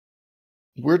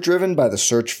We're driven by the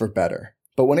search for better.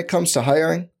 But when it comes to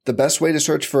hiring, the best way to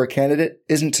search for a candidate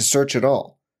isn't to search at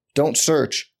all. Don't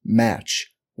search,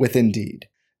 match with Indeed.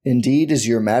 Indeed is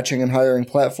your matching and hiring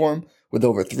platform with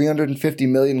over 350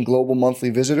 million global monthly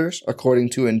visitors,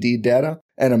 according to Indeed data,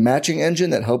 and a matching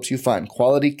engine that helps you find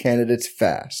quality candidates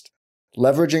fast.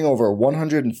 Leveraging over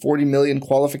 140 million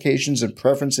qualifications and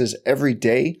preferences every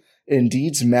day,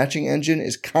 Indeed's matching engine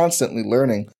is constantly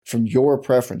learning from your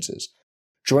preferences.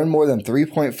 Join more than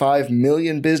 3.5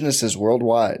 million businesses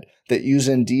worldwide that use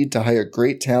Indeed to hire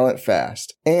great talent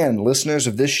fast. And listeners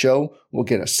of this show will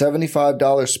get a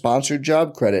 $75 sponsored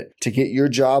job credit to get your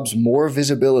jobs more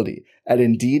visibility at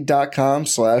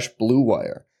Indeed.com/Blue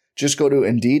Wire. Just go to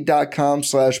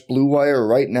Indeed.com/Blue Wire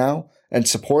right now and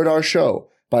support our show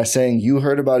by saying you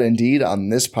heard about Indeed on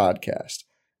this podcast.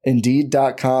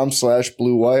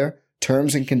 Indeed.com/Blue Wire.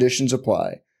 Terms and conditions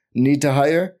apply. Need to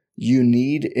hire? You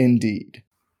need Indeed.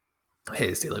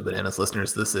 Hey, Stealing Bananas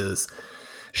listeners, this is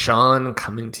Sean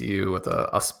coming to you with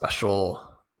a special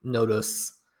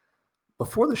notice.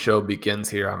 Before the show begins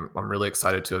here, I'm really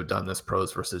excited to have done this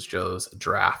Pros versus Joes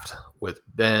draft with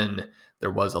Ben. There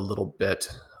was a little bit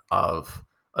of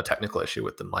a technical issue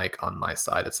with the mic on my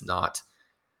side. It's not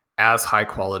as high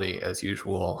quality as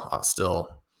usual. Still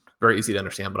very easy to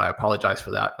understand, but I apologize for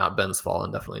that. Not Ben's fault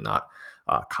and definitely not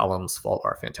Column's fault,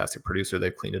 our fantastic producer.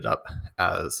 They've cleaned it up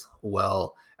as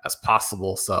well as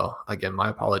possible. So again, my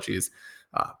apologies.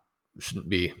 Shouldn't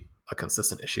be a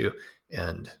consistent issue,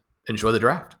 and enjoy the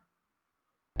draft.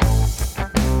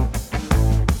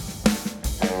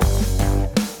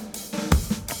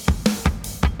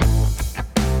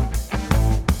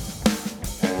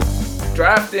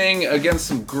 Drafting against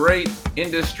some great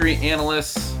industry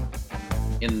analysts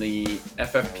in the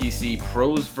FFPC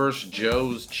Pros vs.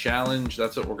 Joes Challenge.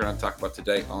 That's what we're going to talk about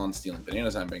today on Stealing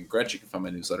Bananas. I'm Ben Gretsch. You can find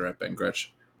my newsletter at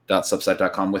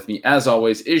bengretsch.substack.com. With me, as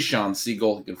always, is Sean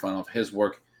Siegel. You can find all of his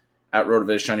work at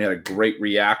RotoViz. Sean, you had a great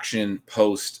reaction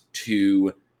post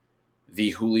to the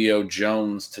Julio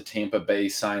Jones to Tampa Bay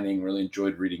signing. Really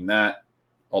enjoyed reading that.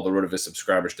 All the RotoViz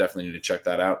subscribers definitely need to check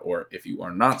that out. Or if you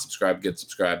are not subscribed, get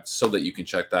subscribed so that you can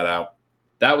check that out.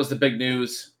 That was the big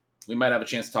news. We might have a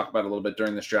chance to talk about it a little bit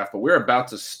during this draft, but we're about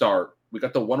to start. We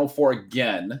got the 104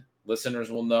 again.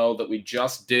 Listeners will know that we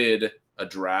just did a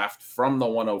draft from the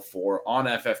 104 on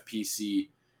FFPC.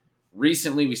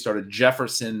 Recently, we started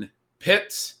Jefferson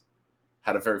Pitts.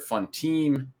 Had a very fun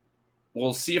team.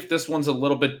 We'll see if this one's a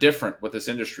little bit different with this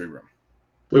industry room.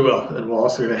 We will, and we're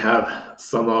also going to have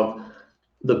some of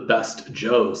the best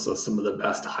Joes, so some of the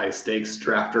best high-stakes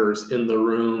drafters in the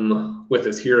room with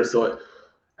us here. So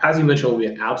as you mentioned, it will be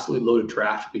an absolutely loaded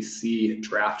draft. We see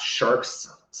Draft Sharks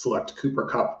select Cooper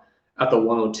Kupp at the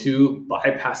 102,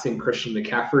 bypassing Christian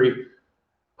McCaffrey.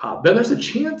 Then there's a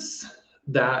chance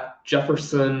that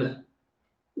Jefferson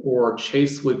or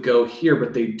Chase would go here,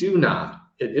 but they do not.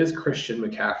 It is Christian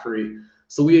McCaffrey.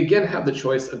 So we again have the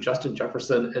choice of Justin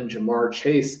Jefferson and Jamar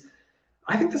Chase.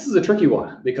 I think this is a tricky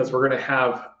one because we're going to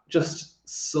have just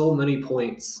so many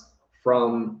points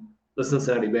from the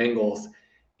Cincinnati Bengals.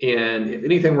 And if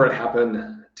anything were to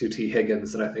happen to T.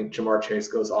 Higgins, then I think Jamar Chase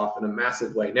goes off in a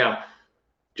massive way. Now,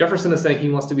 Jefferson is saying he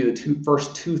wants to be the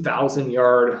first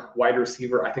 2,000-yard wide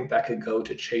receiver. I think that could go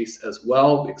to Chase as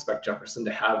well. We expect Jefferson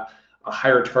to have a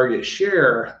higher target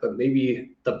share, but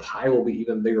maybe the pie will be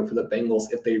even bigger for the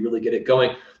Bengals if they really get it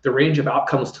going. The range of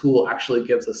outcomes tool actually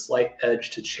gives a slight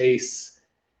edge to Chase.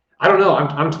 I don't know.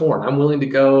 I'm torn. I'm willing to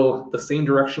go the same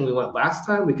direction we went last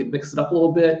time. We could mix it up a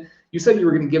little bit. You said you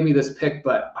were going to give me this pick,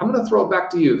 but I'm going to throw it back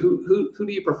to you. Who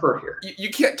do you prefer here? You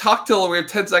can't talk till we have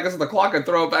 10 seconds on the clock and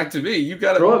throw it back to me. You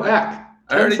got to throw it back.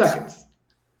 10 seconds.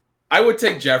 I would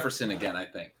take Jefferson again, I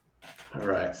think. All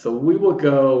right, so we will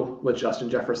go with Justin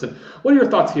Jefferson. What are your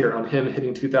thoughts here on him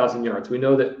hitting 2,000 yards? We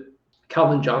know that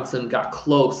Calvin Johnson got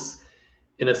close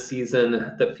in a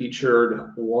season that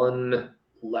featured one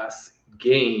less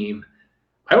game.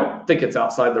 I don't think it's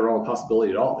outside the realm of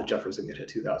possibility at all that Jefferson could hit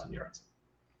 2,000 yards.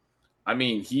 I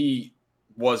mean, he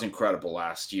was incredible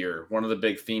last year. One of the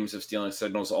big themes of Stealing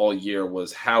Signals all year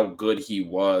was how good he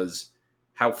was,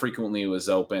 how frequently he was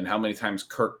open, how many times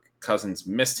Kirk Cousins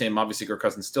missed him. Obviously, Kirk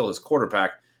Cousins still his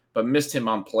quarterback, but missed him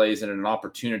on plays and in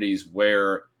opportunities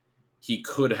where he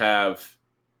could have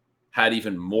had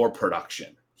even more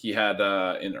production. He had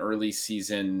an early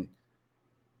season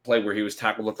play where he was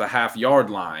tackled at the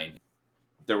half-yard line.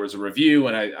 There was a review,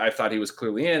 and I thought he was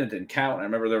clearly in. It didn't count. I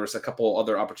remember there was a couple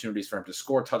other opportunities for him to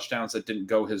score touchdowns that didn't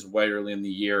go his way early in the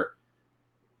year.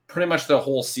 Pretty much the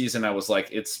whole season, I was like,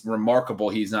 it's remarkable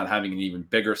he's not having an even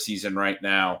bigger season right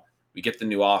now. We get the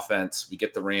new offense. We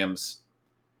get the Rams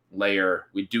layer.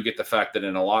 We do get the fact that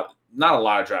not a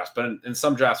lot of drafts, but in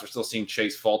some drafts, we're still seeing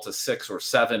Chase fall to 6 or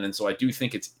 7. And so I do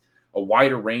think it's a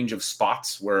wider range of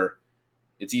spots where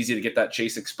it's easy to get that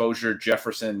Chase exposure.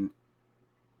 Jefferson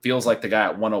feels like the guy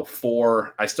at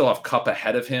 104. I still have Kupp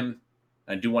ahead of him.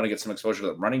 I do want to get some exposure to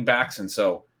the running backs. And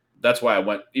so that's why I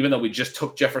went, even though we just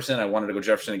took Jefferson, I wanted to go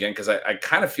Jefferson again because I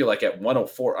kind of feel like at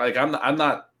 104, like I'm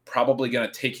not probably going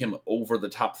to take him over the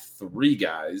top 3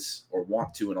 guys or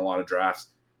want to in a lot of drafts.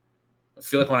 I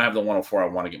feel like when I have the 104, I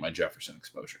want to get my Jefferson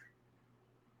exposure.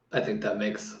 I think that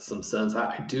makes some sense.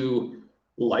 I do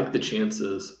like the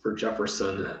chances for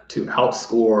Jefferson to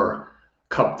outscore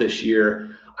Kupp this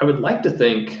year. I would like to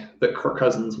think that Kirk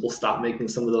Cousins will stop making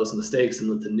some of those mistakes and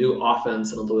that the new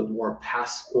offense and a little bit more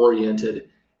pass-oriented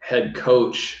head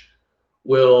coach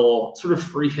will sort of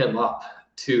free him up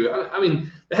to, I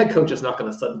mean, the head coach is not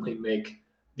going to suddenly make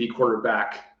the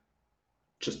quarterback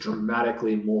just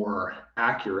dramatically more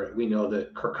accurate. We know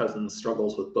that Kirk Cousins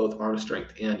struggles with both arm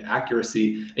strength and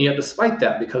accuracy. And yet despite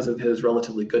that, because of his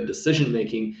relatively good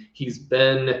decision-making, he's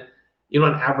been, an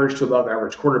average to above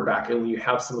average quarterback. And when you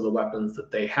have some of the weapons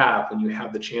that they have, when you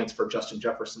have the chance for Justin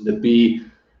Jefferson to be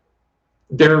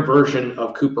their version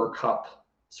of Cooper Kupp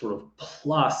sort of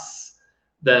plus,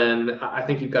 then I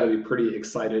think you've got to be pretty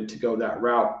excited to go that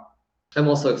route. I'm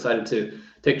also excited to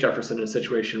take Jefferson in a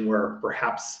situation where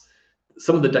perhaps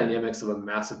some of the dynamics of a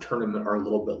massive tournament are a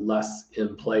little bit less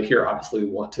in play here. Obviously, we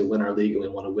want to win our league and we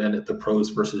want to win at the Pros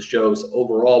versus Joes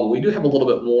overall. But we do have a little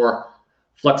bit more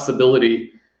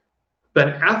flexibility. But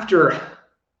after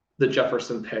the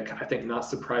Jefferson pick, I think not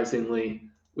surprisingly,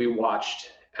 we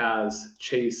watched as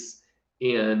Chase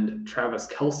and Travis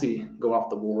Kelce go off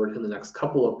the board in the next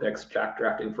couple of picks. Jack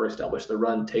drafting for Establish the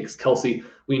Run takes Kelce.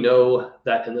 We know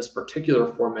that in this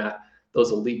particular format,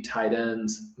 those elite tight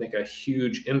ends make a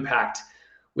huge impact.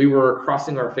 We were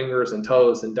crossing our fingers and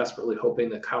toes and desperately hoping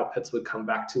that Kyle Pitts would come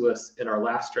back to us in our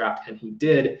last draft, and he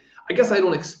did. I guess I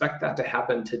don't expect that to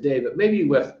happen today, but maybe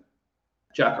with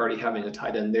Jack already having a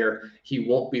tight end there, he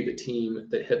won't be the team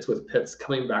that hits with Pitts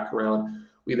coming back around.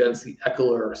 We then see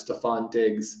Eckler, Stephon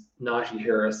Diggs, Najee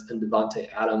Harris, and Devontae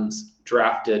Adams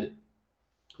drafted.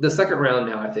 The second round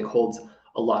now, I think, holds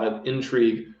a lot of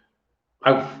intrigue.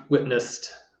 I've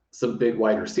witnessed some big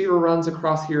wide receiver runs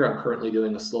across here. I'm currently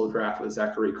doing a slow draft with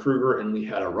Zachary Kruger, and we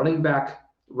had a running back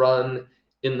run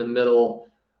in the middle.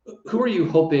 Who are you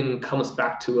hoping comes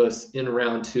back to us in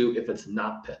round 2 if it's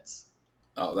not Pitts?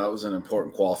 Oh, that was an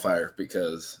important qualifier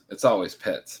because it's always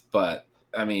Pitts. But,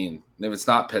 I mean, if it's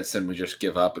not Pitts, then we just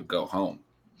give up and go home.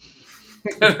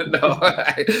 No,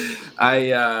 I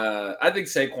think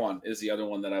Saquon is the other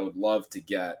one that I would love to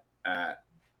get at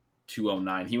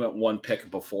 209. He went 1 pick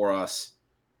before us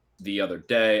the other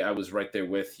day. I was right there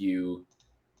with you.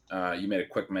 You made a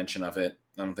quick mention of it.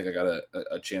 I don't think I got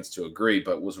a chance to agree,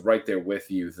 but was right there with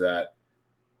you that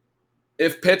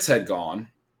if Pitts had gone,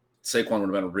 Saquon would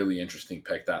have been a really interesting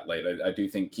pick that late. I do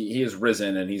think he has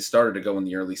risen and he's started to go in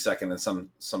the early second in some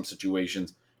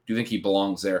situations. Do think he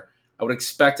belongs there. I would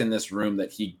expect in this room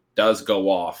that he does go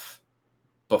off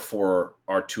before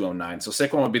our 209. So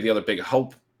Saquon would be the other big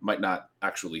hope. Might not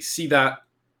actually see that.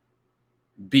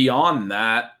 Beyond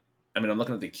that, I mean, I'm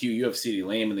looking at the queue. You have CeeDee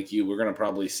Lamb in the queue. We're going to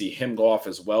probably see him go off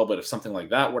as well. But if something like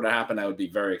that were to happen, I would be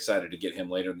very excited to get him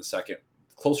later in the second,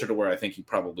 closer to where I think he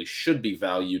probably should be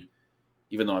valued,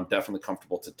 even though I'm definitely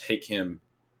comfortable to take him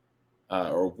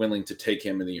or willing to take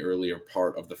him in the earlier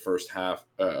part of the first half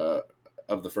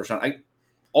of the first round.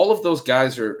 All of those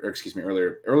guys are,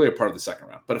 earlier part of the second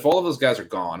round. But if all of those guys are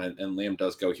gone and Lamb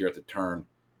does go here at the turn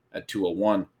at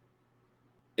 201,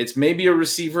 it's maybe a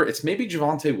receiver. It's maybe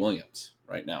Javonte Williams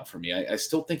right now for me. I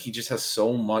still think he just has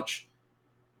so much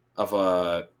of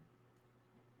a,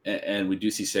 and we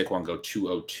do see Saquon go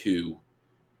 202,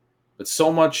 but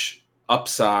so much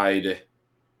upside.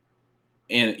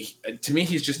 And to me,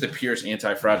 he's just the purest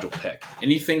anti-fragile pick.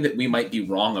 Anything that we might be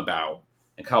wrong about,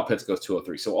 and Kyle Pitts goes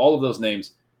 203. So all of those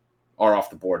names are off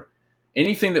the board.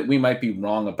 Anything that we might be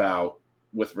wrong about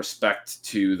with respect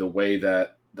to the way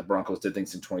that the Broncos did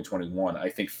things in 2021, I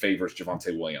think favors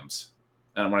Javonte Williams.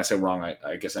 And when I say wrong,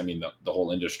 I guess I mean the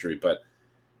whole industry. But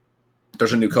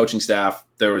there's a new coaching staff.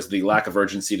 There was the lack of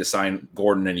urgency to sign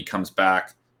Gordon, and he comes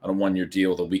back on a 1-year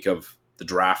deal the week of the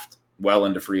draft, well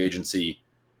into free agency.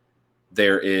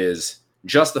 There is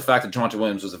just the fact that Javonte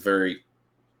Williams was a very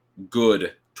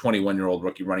good 21-year-old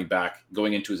rookie running back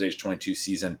going into his age 22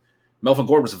 season. Melvin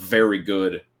Gordon was a very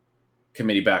good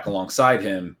committee back alongside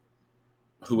him,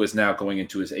 who is now going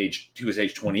into his age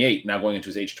 28, now going into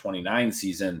his age 29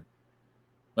 season.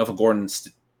 Melvin Gordon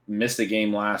missed a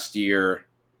game last year,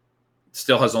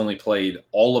 still has only played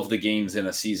all of the games in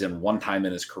a season one time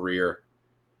in his career.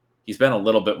 He's been a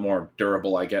little bit more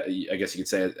durable, I guess you could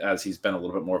say, as he's been a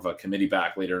little bit more of a committee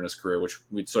back later in his career, which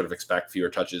we'd sort of expect, fewer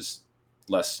touches,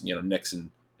 less, nicks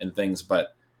and things.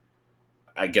 But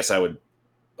I guess I would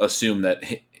assume that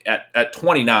at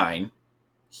 29,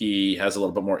 he has a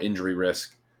little bit more injury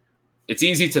risk. It's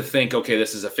easy to think, okay,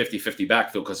 this is a 50-50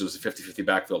 backfield because it was a 50-50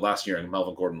 backfield last year and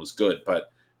Melvin Gordon was good. But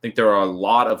I think there are a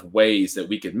lot of ways that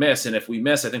we could miss. And if we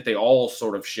miss, I think they all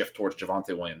sort of shift towards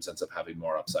Javonte Williams, ends up having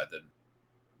more upside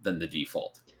than the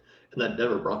default. And that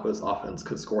Denver Broncos offense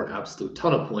could score an absolute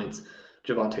ton of points.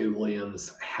 Javonte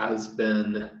Williams has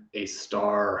been a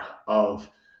star of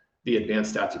the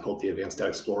advanced stats. You pull up the advanced stat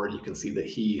explorer, and you can see that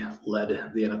he led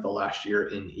the NFL last year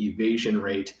in evasion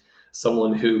rate.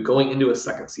 Someone who, going into a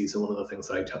second season, one of the things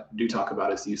that I do talk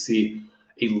about is you see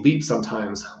a leap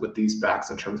sometimes with these backs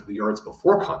in terms of the yards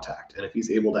before contact. And if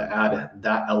he's able to add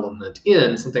that element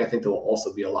in, something I think that will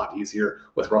also be a lot easier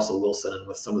with Russell Wilson and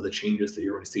with some of the changes that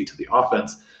you're going to see to the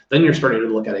offense, then you're starting to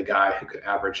look at a guy who could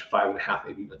average 5.5,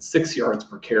 maybe even 6 yards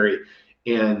per carry.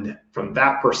 And from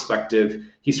that perspective,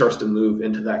 he starts to move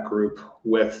into that group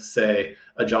with, say,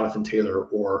 a Jonathan Taylor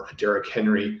or a Derrick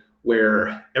Henry,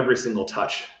 where every single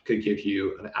touch could give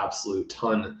you an absolute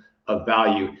ton of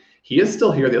value. He is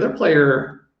still here. The other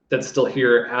player that's still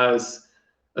here has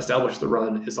established the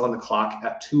run is on the clock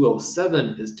at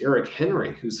 2:07 is Derrick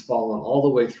Henry, who's fallen all the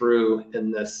way through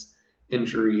in this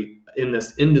industry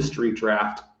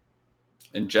draft.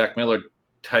 And Jack Miller,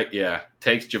 takes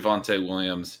Javonte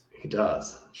Williams. He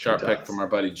does. Sharp pick from our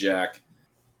buddy Jack.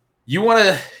 You want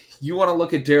to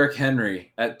look at Derrick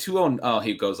Henry at 2:00. Oh,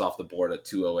 he goes off the board at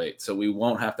 2:08. So we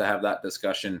won't have to have that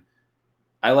discussion.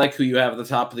 I like who you have at the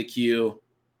top of the queue.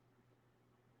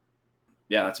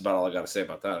 Yeah, that's about all I got to say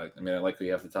about that. I mean, I like who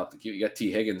you have at the top of the queue. You got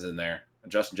T. Higgins in there. A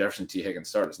Justin Jefferson, T. Higgins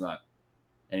start is not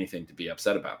anything to be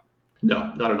upset about.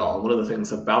 No, not at all. One of the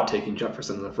things about taking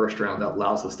Jefferson in the first round that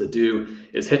allows us to do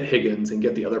is hit Higgins and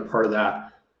get the other part of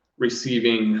that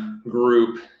receiving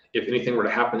group. If anything were to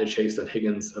happen to Chase, then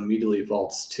Higgins immediately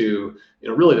vaults to,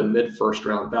 really the mid-first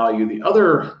round value. The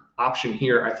other option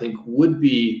here, I think, would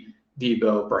be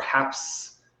Debo.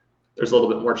 Perhaps there's a little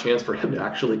bit more chance for him to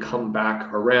actually come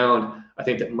back around. I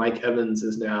think that Mike Evans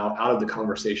is now out of the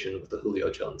conversation with the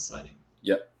Julio Jones signing.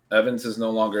 Yep. Evans is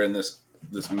no longer in this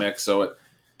mix, so it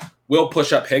will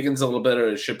push up Higgins a little bit, or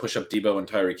it should push up Debo and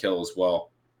Tyreek Hill as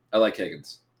well. I like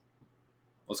Higgins.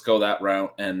 Let's go that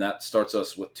route, and that starts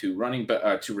us with two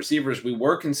receivers. We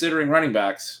were considering running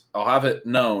backs. I'll have it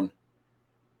known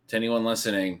to anyone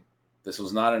listening, this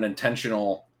was not an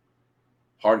intentional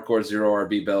hardcore zero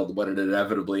RB build, but it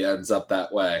inevitably ends up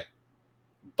that way.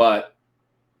 But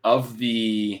of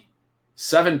the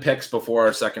 7 picks before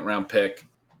our second round pick,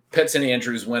 Pitts and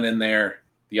Andrews went in there.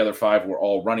 The other 5 were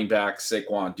all running backs: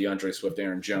 Saquon, DeAndre Swift,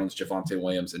 Aaron Jones, Javonte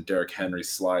Williams, and Derrick Henry.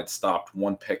 Slide stopped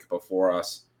 1 pick before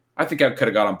us. I think I could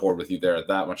have got on board with you there at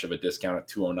that much of a discount at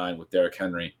 209 with Derrick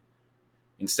Henry.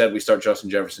 Instead, we start Justin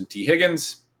Jefferson, T.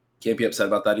 Higgins. Can't be upset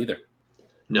about that either.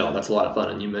 No, that's a lot of fun.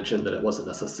 And you mentioned that it wasn't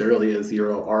necessarily a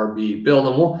zero RB build,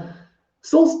 and we'll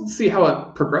still see how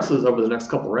it progresses over the next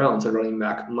couple rounds. A running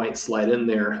back might slide in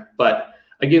there. But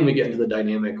again, we get into the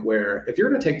dynamic where if you're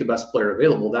going to take the best player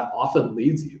available, that often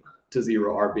leads you to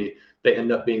zero RB. They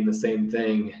end up being the same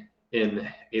thing in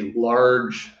a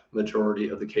large majority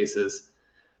of the cases.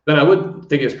 Then I would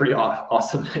think it's pretty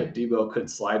awesome if Debo could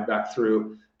slide back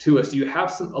through to us. Do you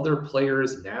have some other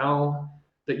players now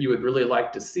that you would really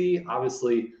like to see?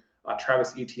 Obviously,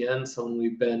 Travis Etienne, someone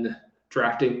we've been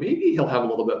drafting. Maybe he'll have a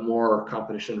little bit more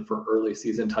competition for early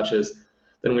season touches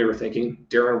than we were thinking.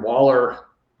 Darren Waller,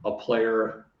 a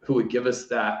player who would give us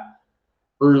that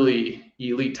early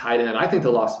elite tight end. I think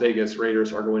the Las Vegas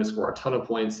Raiders are going to score a ton of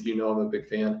points. I'm a big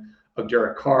fan of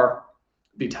Derek Carr.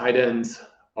 The tight ends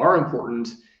are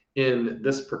important in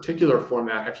this particular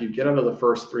format. If you get out of the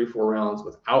first 3-4 rounds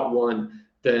without one,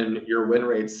 then your win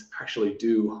rates actually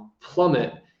do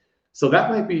plummet. So that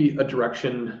might be a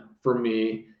direction for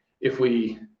me. If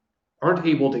we aren't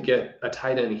able to get a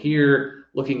tight end here,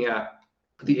 looking at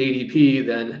the ADP,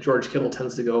 then George Kittle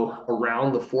tends to go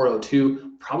around the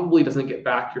 402, probably doesn't get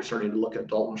back. You're starting to look at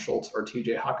Dalton Schultz or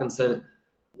TJ Hawkinson.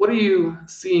 What are you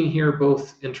seeing here,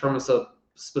 both in terms of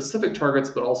specific targets,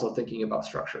 but also thinking about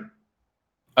structure?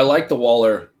 I like the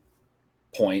Waller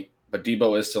point, but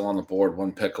Debo is still on the board,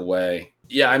 1 pick away.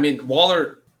 Yeah, I mean,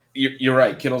 Waller, you're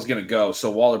right. Kittle's going to go. So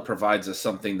Waller provides us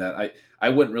something that I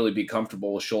wouldn't really be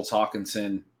comfortable with Schultz,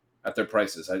 Hawkinson at their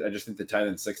prices. I just think the tight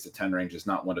end 6 to 10 range is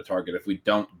not one to target if we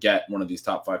don't get one of these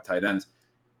top 5 tight ends.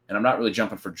 And I'm not really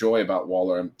jumping for joy about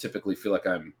Waller. I typically feel like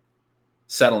I'm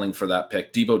settling for that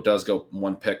pick. Debo does go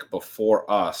one pick before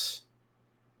us.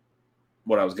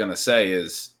 What I was going to say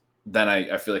is then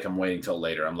I feel like I'm waiting till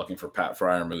later. I'm looking for Pat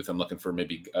Freiermuth. I'm looking for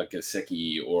maybe a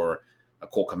Gesicki or a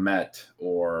Cole Kmet,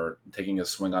 or taking a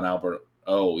swing on Albert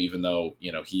O, even though,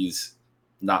 he's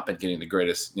not been getting the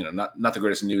greatest, not the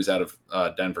greatest news out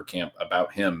of Denver camp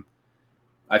about him.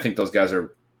 I think those guys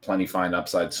are plenty fine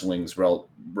upside swings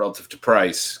relative to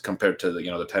price compared to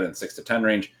the 10 and 6 to 10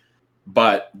 range.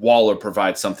 But Waller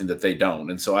provides something that they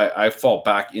don't. And so I fall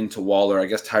back into Waller. I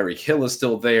guess Tyreek Hill is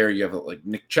still there. You have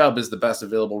Nick Chubb is the best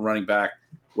available running back.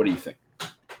 What do you think?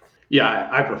 Yeah,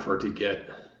 I prefer to get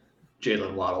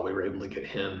Jalen Waddle. We were able to get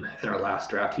him in our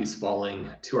last draft. He's falling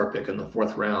to our pick in the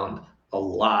 4th round a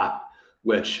lot,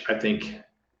 which I think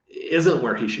isn't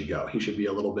where he should go. He should be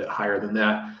a little bit higher than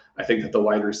that. I think that the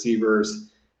wide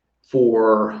receivers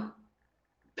for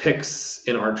picks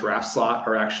in our draft slot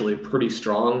are actually pretty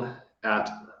strong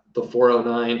at the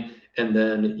 409, and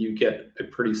then you get a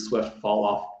pretty swift fall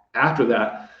off after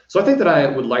that. So I think that I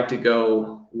would like to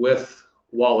go with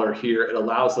Waller here. It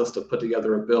allows us to put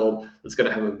together a build that's going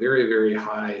to have a very, very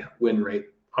high win rate.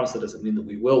 Obviously, it doesn't mean that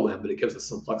we will win, but it gives us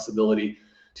some flexibility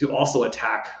to also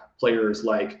attack players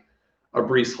like a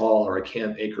Breece Hall or a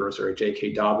Cam Akers or a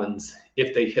J.K. Dobbins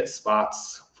if they hit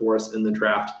spots for us in the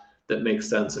draft that makes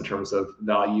sense in terms of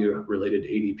value related to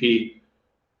ADP.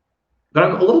 But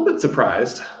I'm a little bit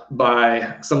surprised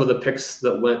by some of the picks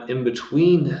that went in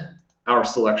between our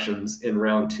selections in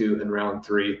round 2 and round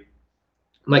 3.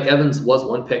 Mike Evans was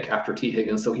one pick after T.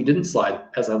 Higgins, so he didn't slide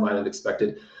as I might have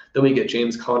expected. Then we get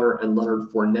James Conner and Leonard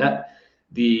Fournette,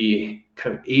 the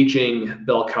kind of aging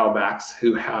bell cow backs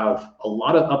who have a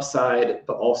lot of upside,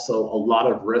 but also a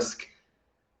lot of risk.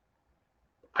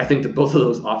 I think that both of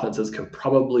those offenses can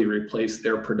probably replace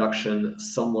their production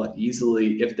somewhat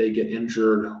easily if they get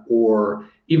injured or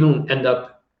even end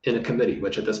up in a committee,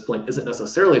 which at this point isn't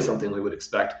necessarily something we would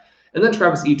expect. And then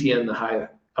Travis Etienne, the high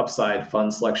upside fun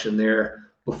selection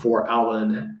there before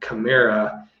Alvin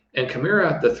Kamara. And Kamara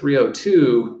at the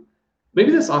 302,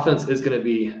 maybe this offense is going to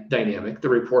be dynamic. The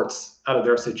reports out of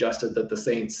there suggested that the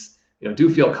Saints,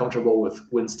 do feel comfortable with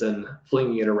Winston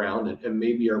flinging it around and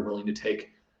maybe are willing to take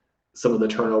some of the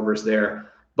turnovers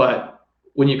there. But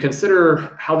when you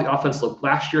consider how the offense looked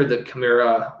last year, that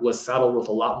Kamara was saddled with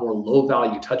a lot more low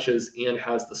value touches and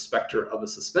has the specter of a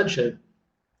suspension,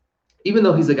 even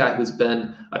though he's a guy who's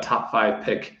been a top 5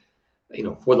 pick,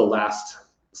 for the last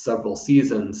several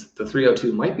seasons, the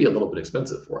 302 might be a little bit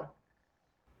expensive for him.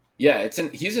 Yeah,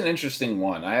 he's an interesting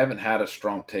one. I haven't had a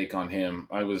strong take on him.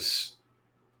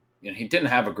 He didn't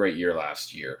have a great year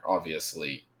last year,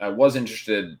 obviously. I was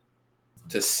interested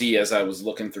to see as I was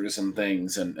looking through some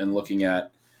things and looking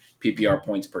at PPR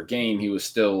points per game, he was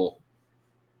still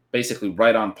basically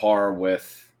right on par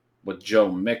with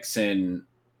Joe Mixon,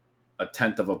 a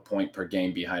 1/10 of a point per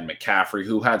game behind McCaffrey,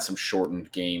 who had some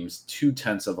shortened games,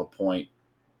 0.2 of a point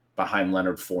behind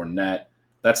Leonard Fournette.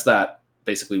 That's that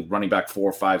basically running back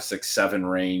 4, 5, 6, 7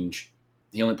 range.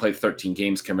 He only played 13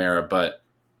 games, Kamara, but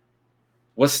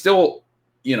was still,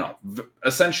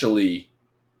 essentially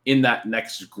in that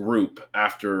next group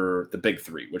after the big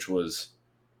 3, which was,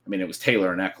 it was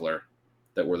Taylor and Eckler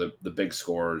that were the big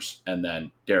scorers. And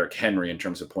then Derrick Henry in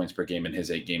terms of points per game in his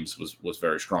 8 games was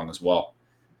very strong as well.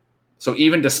 So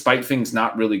even despite things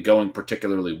not really going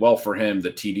particularly well for him, the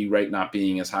TD rate not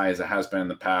being as high as it has been in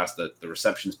the past, the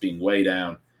receptions being way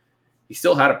down, he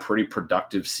still had a pretty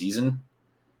productive season,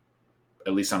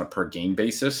 at least on a per game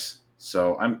basis.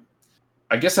 So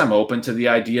I guess I'm open to the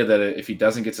idea that if he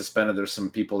doesn't get suspended, there's some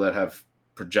people that have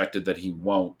projected that he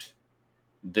won't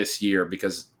this year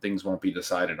because things won't be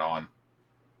decided on,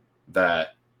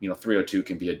 that, 302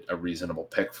 can be a reasonable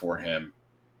pick for him.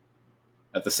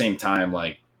 At the same time,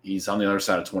 he's on the other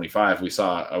side of 25. We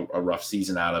saw a rough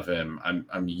season out of him.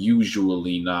 I'm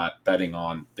usually not betting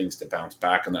on things to bounce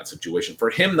back in that situation. For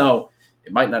him, though,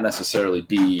 it might not necessarily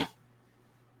be.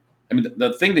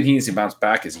 The thing that he needs to bounce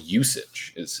back is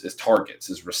usage, is targets,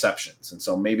 is receptions. And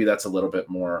so maybe that's a little bit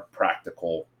more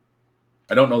practical.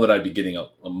 I don't know that I'd be getting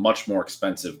a much more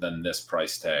expensive than this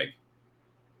price tag.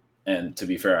 And to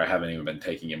be fair, I haven't even been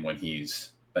taking him when he's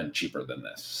been cheaper than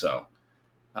this. So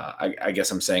I guess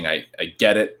I'm saying I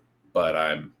get it, but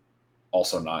I'm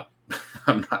also not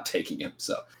I'm not taking him.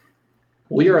 So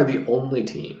we are the only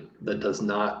team that does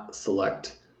not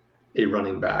select a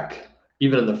running back,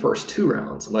 even in the first 2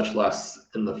 rounds, much less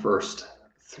in the first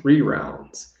 3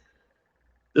 rounds.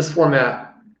 This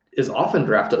format is often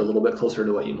drafted a little bit closer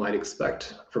to what you might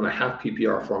expect from a half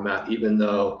PPR format, even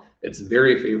though it's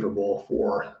very favorable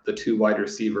for the 2 wide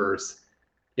receivers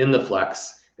in the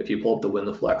flex. If you pull up the Win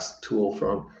the Flex tool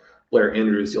from Blair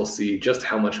Andrews, you'll see just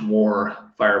how much more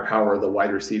firepower the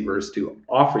wide receivers do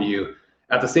offer you.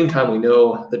 At the same time, we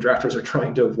know the drafters are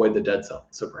trying to avoid the dead zone.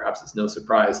 So perhaps it's no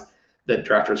surprise that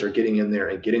drafters are getting in there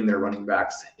and getting their running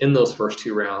backs in those first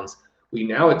 2 rounds. We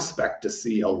now expect to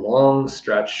see a long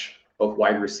stretch of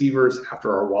wide receivers.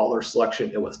 After our Waller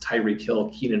selection, it was Tyreek Hill,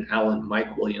 Keenan Allen,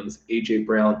 Mike Williams, A.J.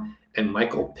 Brown, and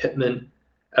Michael Pittman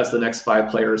as the next 5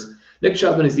 players. Nick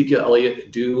Chubb and Ezekiel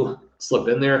Elliott do slip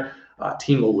in there.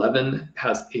 Team 11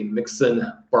 has a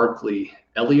Mixon, Barkley,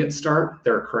 Elliott start.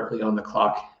 They're currently on the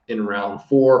clock in round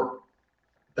 4.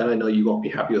 Then I know you won't be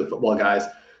happy with football guys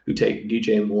who take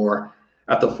DJ Moore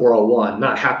at the 401.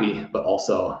 Not happy, but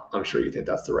also I'm sure you think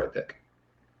that's the right pick.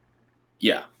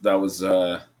 Yeah, that was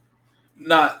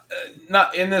not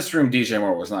in this room. DJ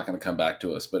Moore was not going to come back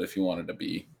to us, but if you wanted to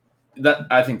be that,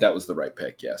 I think that was the right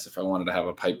pick. Yes, if I wanted to have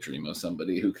a pipe dream of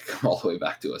somebody who could come all the way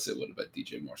back to us, it would have been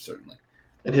DJ Moore, certainly.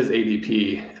 And his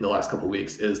ADP in the last couple of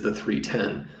weeks is the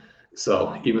 310.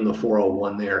 So even the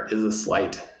 401 there is a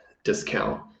slight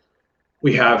discount.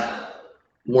 We have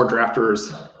more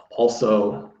drafters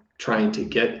also trying to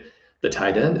get the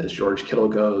tight end as George Kittle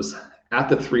goes at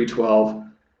the 312.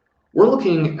 We're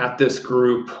looking at this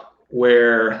group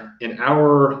where in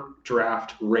our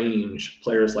draft range,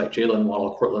 players like Jalen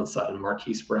Waddle, Cortland Sutton,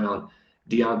 Marquise Brown,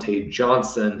 Deontay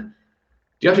Johnson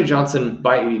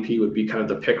by ADP would be kind of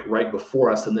the pick right before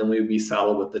us, and then we would be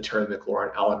saddled with the Terry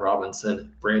McLaurin, Allen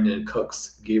Robinson, Brandon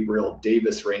Cooks, Gabriel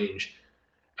Davis range,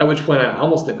 at which point I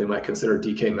almost think we might consider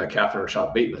DK Metcalf and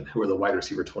Rashad Bateman, who are the wide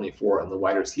receiver 24 and the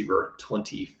wide receiver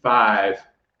 25.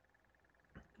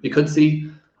 We could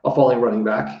see a falling running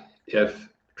back if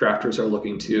drafters are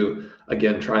looking to,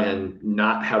 again, try and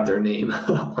not have their name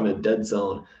on a dead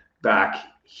zone back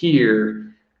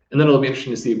here. And then it'll be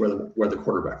interesting to see where the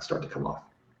quarterbacks start to come off.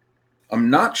 I'm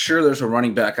not sure there's a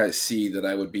running back I see that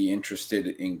I would be interested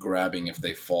in grabbing if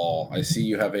they fall. I see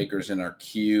you have Akers in our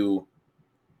queue.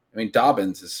 I mean,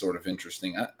 Dobbins is sort of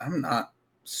interesting. I'm not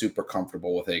super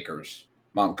comfortable with Akers.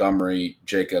 Montgomery,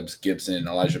 Jacobs, Gibson,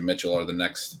 Elijah Mitchell are the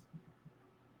next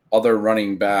other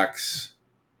running backs.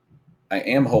 I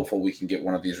am hopeful we can get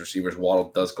one of these receivers.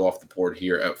 Waddle does go off the board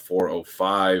here at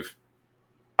 405.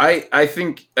 I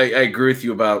think I agree with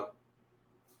you about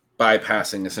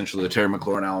bypassing essentially the Terry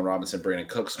McLaurin, Allen Robinson, Brandon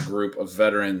Cooks group of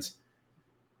veterans.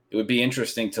 It would be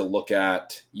interesting to look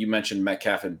at. You mentioned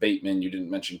Metcalf and Bateman. You didn't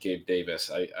mention Gabe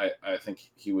Davis. I think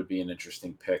he would be an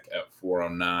interesting pick at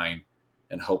 409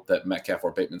 and hope that Metcalf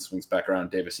or Bateman swings back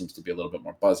around. Davis seems to be a little bit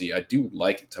more buzzy. I do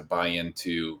like to buy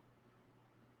into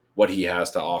what he has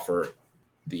to offer,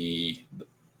 the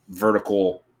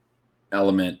vertical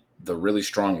element, the really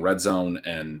strong red zone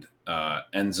and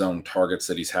end zone targets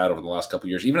that he's had over the last couple of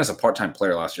years. Even as a part-time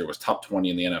player last year, was top 20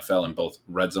 in the NFL in both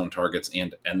red zone targets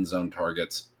and end zone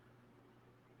targets.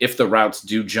 If the routes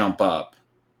do jump up,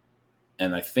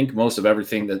 and I think most of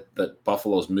everything that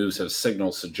Buffalo's moves have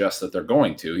signaled suggests that they're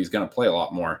going to, he's going to play a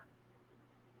lot more.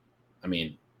 I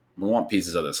mean, we want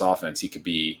pieces of this offense. He could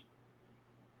be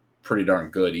pretty darn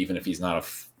good, even if he's not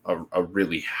a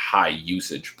really high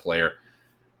usage player.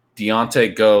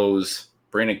 Deontay goes.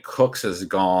 Brandon Cooks has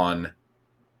gone.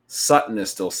 Sutton is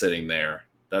still sitting there.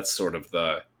 That's sort of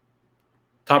the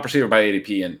top receiver by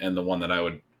ADP and the one that I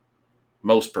would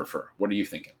most prefer. What are you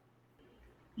thinking?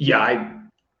 Yeah, I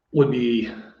would be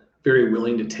very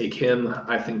willing to take him.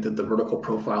 I think that the vertical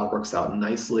profile works out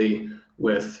nicely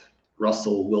with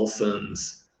Russell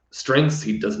Wilson's strengths.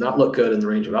 He does not look good in the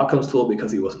range of outcomes tool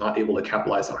because he was not able to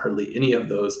capitalize on hardly any of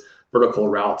those vertical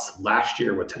routes last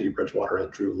year with Teddy Bridgewater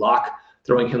and Drew Lock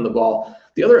throwing him the ball.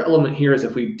 The other element here is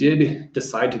if we did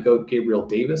decide to go Gabriel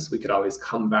Davis, we could always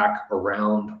come back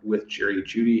around with Jerry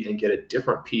Jeudy and get a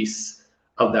different piece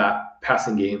of that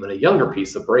passing game and a younger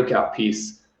piece, a breakout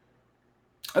piece.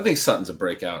 I think Sutton's a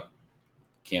breakout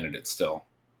candidate still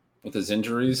with his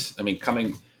injuries. I mean,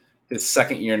 coming his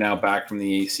second year now back from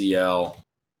the ACL.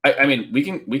 I mean,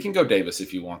 we can go Davis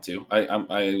if you want to.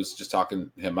 I was just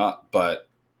talking him up, but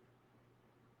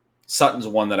Sutton's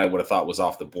one that I would have thought was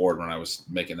off the board when I was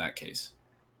making that case.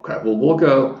 Okay, well, we'll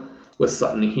go with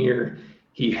Sutton here.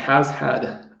 He has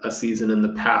had a season in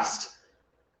the past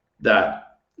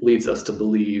that leads us to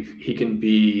believe he can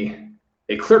be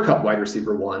a clear-cut wide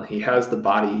receiver 1. He has the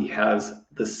body, he has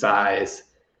the size.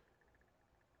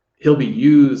 He'll be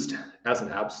used as an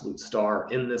absolute star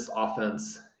in this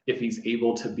offense if he's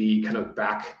able to be kind of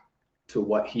back to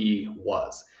what he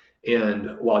was.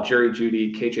 And while Jerry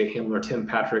Jeudy, KJ Hamler, Tim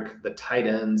Patrick, the tight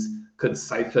ends could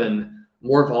siphon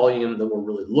more volume than we're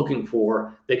really looking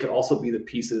for, they could also be the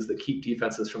pieces that keep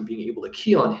defenses from being able to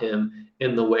key on him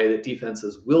in the way that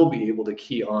defenses will be able to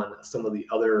key on some of the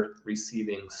other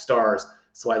receiving stars.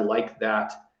 So I like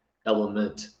that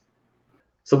element.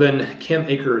 So then Cam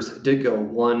Akers did go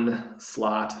one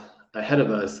slot ahead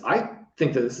of us. I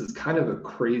think that this is kind of a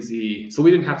crazy, so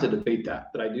we didn't have to debate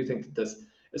that, but I do think that this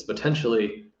is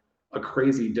potentially a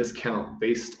crazy discount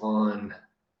based on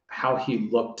how he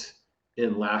looked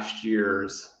in last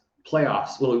year's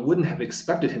playoffs. Well, we wouldn't have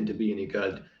expected him to be any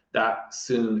good that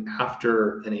soon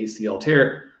after an ACL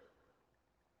tear,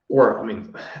 or I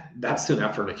mean, that soon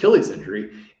after an Achilles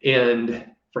injury. And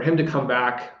for him to come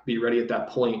back, be ready at that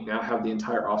point, now have the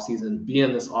entire offseason, be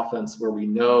in this offense where we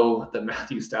know that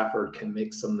Matthew Stafford can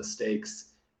make some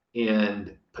mistakes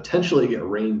and potentially get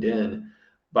reined in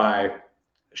by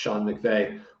Sean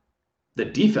McVay. The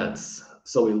defense,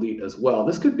 so elite as well.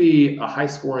 This could be a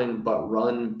high-scoring but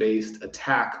run-based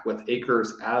attack with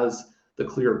Akers as the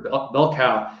clear bell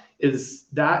cow. Is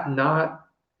that not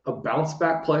a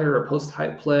bounce-back player, a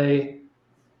post-hype play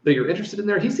that you're interested in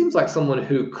there? He seems like someone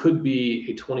who could be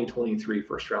a 2023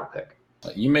 first-round pick.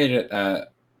 You made it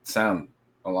sound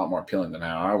a lot more appealing than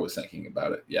how I was thinking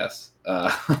about it. Yes.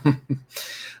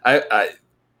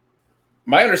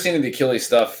 My understanding of the Achilles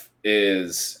stuff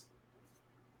is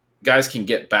guys can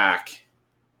get back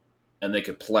and they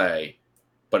could play,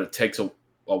 but it takes a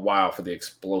while for the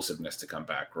explosiveness to come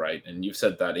back, right? And you've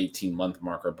said that 18-month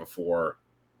marker before.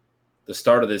 The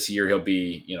start of this year, he'll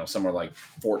be, somewhere like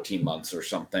 14 months or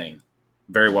something.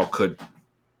 Very well could.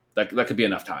 That could be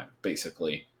enough time,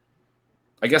 basically.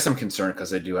 I guess I'm concerned because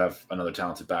they do have another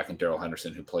talented back in Darrell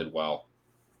Henderson who played well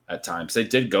at times. They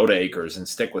did go to Akers and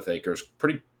stick with Akers,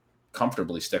 pretty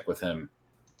comfortably stick with him,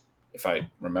 if I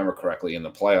remember correctly, in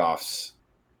the playoffs.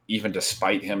 Even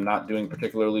despite him not doing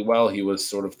particularly well, he was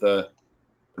sort of the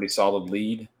pretty solid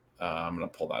lead. I'm going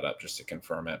to pull that up just to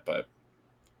confirm it, but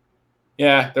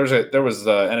yeah, there was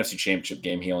the NFC Championship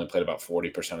game. He only played about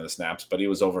 40% of the snaps, but he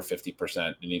was over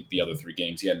 50% in the other three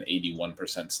games. He had an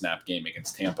 81% snap game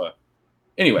against Tampa.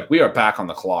 Anyway, we are back on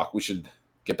the clock. We should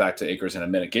get back to Akers in a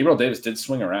minute. Gabriel Davis did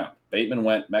swing around. Bateman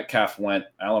went, Metcalf went,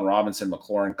 Allen Robinson,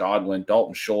 McLaurin, Godwin,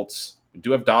 Dalton Schultz. We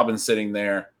do have Dobbins sitting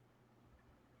there.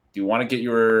 Do you want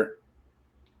to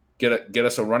get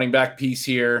us a running back piece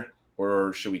here,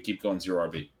 or should we keep going zero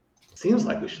RB? Seems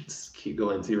like we should keep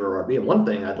going zero RB. And one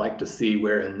thing I'd like to see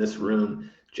where in this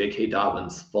room J.K.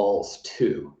 Dobbins falls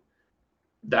to.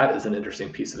 That is an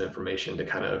interesting piece of information to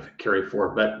kind of carry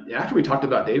forward. But after we talked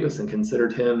about Davis and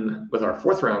considered him with our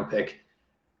fourth round pick,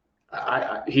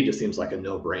 he just seems like a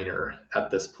no-brainer at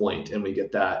this point. And we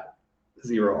get that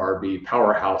zero RB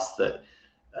powerhouse that,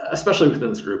 especially within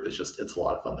this group, it's a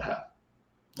lot of fun to have.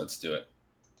 Let's do it.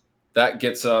 That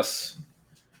gets us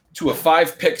to a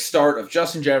 5-pick start of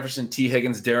Justin Jefferson, T.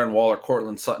 Higgins, Darren Waller,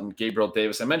 Cortland Sutton, Gabriel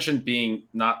Davis. I mentioned being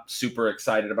not super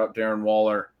excited about Darren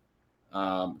Waller.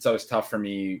 It's always tough for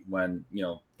me when,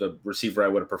 the receiver I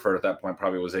would have preferred at that point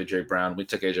probably was A.J. Brown. We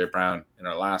took A.J. Brown in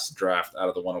our last draft out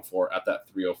of the 104 at that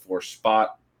 304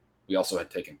 spot. We also had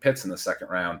taken Pitts in the second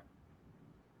round.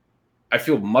 I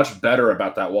feel much better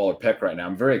about that Waller pick right now.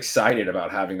 I'm very excited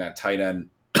about having that tight end,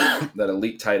 that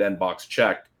elite tight end box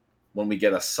checked when we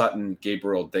get a Sutton,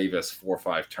 Gabriel Davis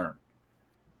 4-5 turn.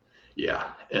 Yeah,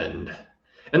 and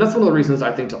that's one of the reasons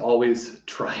I think to always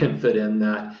try and fit in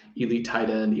that elite tight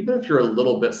end, even if you're a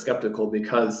little bit skeptical,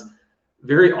 because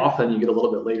very often you get a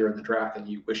little bit later in the draft and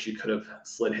you wish you could have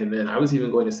slid him in. I was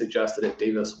even going to suggest that if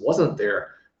Davis wasn't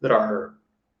there, that our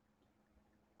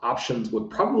options would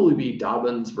probably be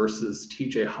Dobbins versus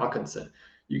TJ Hawkinson.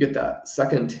 You get that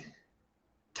second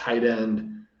tight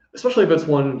end, especially if it's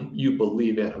one you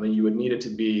believe in. I mean, you would need it to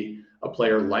be a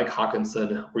player like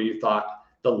Hawkinson where you thought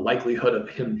the likelihood of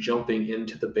him jumping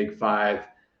into the Big Five,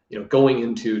 going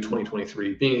into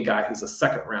 2023, being a guy who's a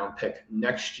second-round pick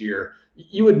next year,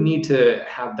 you would need to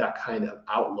have that kind of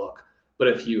outlook. But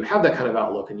if you have that kind of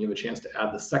outlook and you have a chance to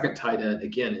add the second tight end,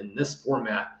 again, in this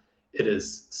format, it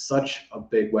is such a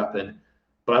big weapon.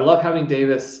 But I love having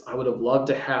Davis. I would have loved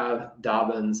to have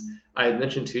Dobbins. I had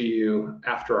mentioned to you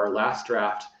after our last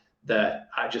draft that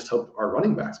I just hope our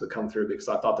running backs would come through because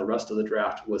I thought the rest of the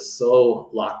draft was so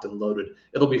locked and loaded.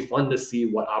 It'll be fun to see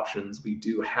what options we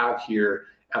do have here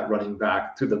at running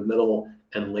back through the middle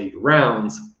and late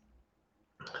rounds.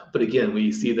 But again,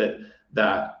 we see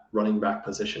that running back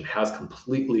position has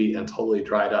completely and totally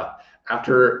dried up.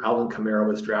 After Alvin Kamara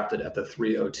was drafted at the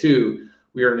 302,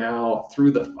 we are now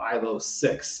through the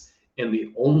 506. And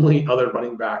the only other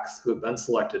running backs who have been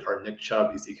selected are Nick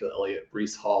Chubb, Ezekiel Elliott,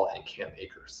 Breece Hall, and Cam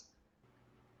Akers.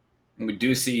 And we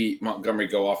do see Montgomery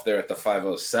go off there at the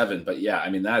 507, but yeah, I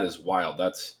mean, that is wild.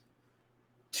 That's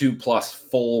 2+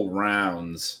 full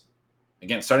rounds.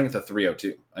 Again, starting at the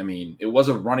 302. I mean, it was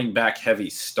a running back heavy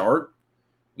start,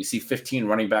 We see 15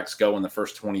 running backs go in the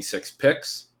first 26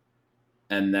 picks.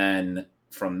 And then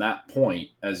from that point,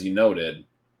 as you noted,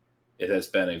 it has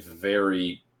been a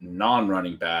very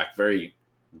non-running back, very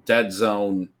dead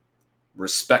zone,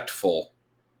 respectful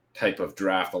type of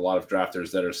draft. A lot of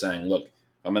drafters that are saying, look,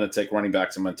 I'm going to take running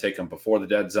backs. I'm going to take them before the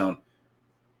dead zone,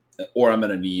 or I'm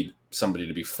going to need somebody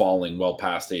to be falling well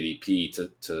past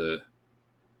ADP to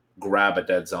grab a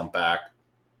dead zone back.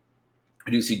 I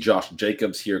do see Josh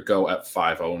Jacobs here go at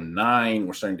 509.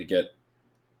 We're starting to get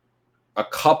a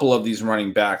couple of these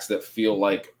running backs that feel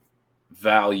like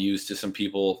values to some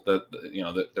people that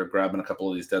they're grabbing a couple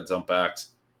of these dead zone backs.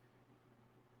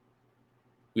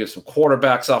 We have some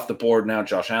quarterbacks off the board now.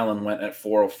 Josh Allen went at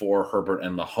 404. Herbert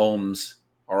and Mahomes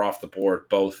are off the board,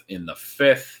 both in the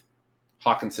 5th.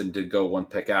 Hawkinson did go one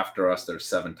pick after us. There's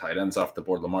 7 tight ends off the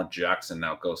board. Lamar Jackson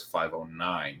now goes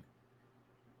 509.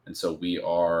 And so we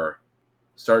are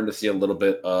starting to see a little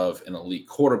bit of an elite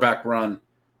quarterback run.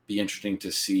 Be interesting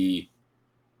to see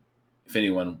if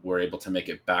anyone were able to make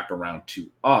it back around to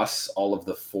us. All of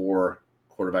the 4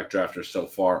 quarterback drafters so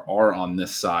far are on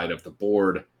this side of the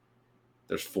board.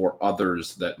 There's 4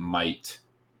 others that might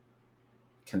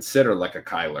consider like a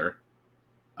Kyler.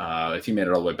 If he made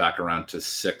it all the way back around to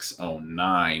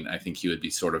 609, I think he would be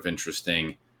sort of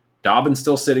interesting. Dobbins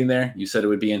still sitting there. You said it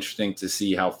would be interesting to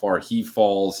see how far he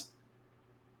falls.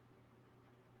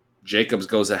 Jacobs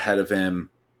goes ahead of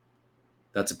him.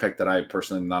 That's a pick that I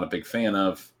personally am not a big fan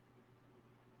of.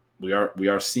 We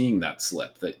are seeing that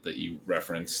slip that you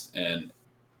referenced, and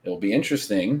it will be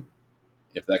interesting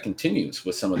if that continues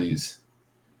with some of these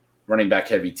running back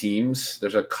heavy teams.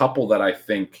 There's a couple that I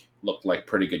think look like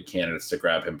pretty good candidates to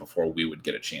grab him before we would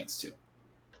get a chance to.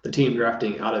 The team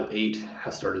drafting out of 8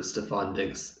 has started Stephon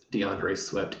Diggs, DeAndre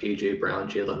Swift, A.J. Brown,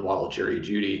 Jalen Waddle, Jerry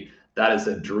Jeudy. That is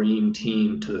a dream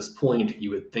team to this point.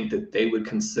 You would think that they would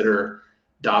consider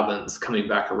Dobbins coming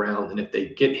back around, and if they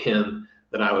get him,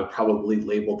 then I would probably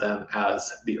label them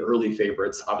as the early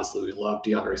favorites. Obviously, we love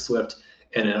DeAndre Swift.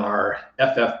 And in our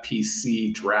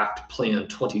FFPC Draft Plan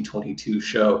 2022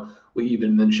 show, we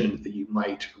even mentioned that you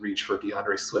might reach for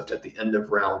DeAndre Swift at the end of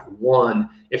round 1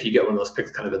 if you get one of those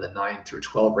picks kind of in the 9 through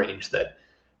 12 range that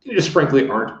just frankly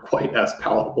aren't quite as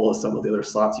palatable as some of the other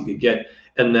slots you could get,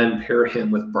 and then pair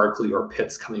him with Barkley or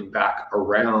Pitts coming back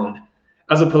around,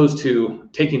 as opposed to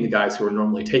taking the guys who are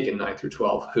normally taken 9 through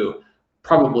 12, who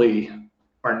probably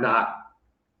are not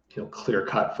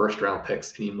clear-cut first-round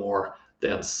picks anymore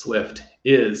than Swift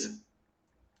is.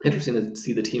 Interesting to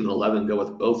see the team in 11 go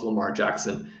with both Lamar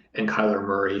Jackson and Kyler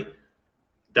Murray.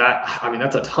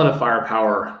 That's a ton of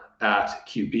firepower at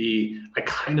QB. I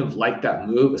kind of like that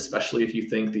move, especially if you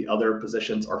think the other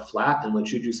positions are flat. And when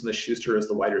Juju Smith-Schuster is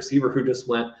the wide receiver who just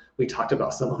went, we talked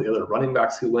about some of the other running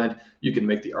backs who went. You can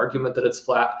make the argument that it's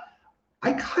flat.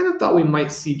 I kind of thought we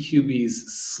might see QBs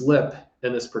slip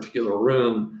in this particular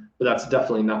room, but that's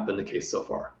definitely not been the case so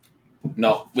far.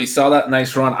 No, we saw that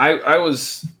nice run. I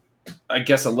was, I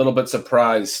guess, a little bit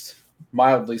surprised,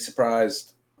 mildly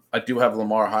surprised. I do have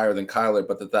Lamar higher than Kyler,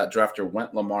 but that drafter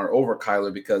went Lamar over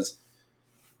Kyler because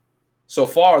so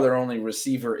far their only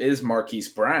receiver is Marquise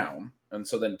Brown. And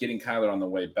so then getting Kyler on the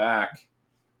way back,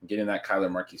 getting that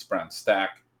Kyler-Marquise Brown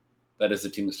stack, that is the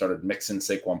team that started mixing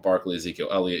Saquon Barkley, Ezekiel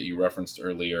Elliott, you referenced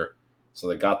earlier. So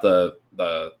they got the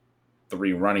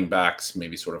 3 running backs,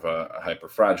 maybe sort of a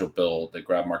hyper-fragile build. They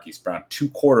grabbed Marquise Brown, 2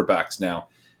 quarterbacks now.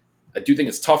 I do think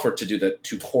it's tougher to do the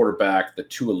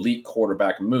 2 elite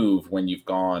quarterback move when you've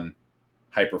gone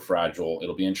hyper-fragile.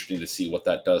 It'll be interesting to see what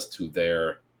that does to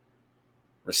their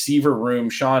receiver room.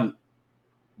 Sean,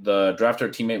 the drafter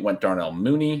teammate went Darnell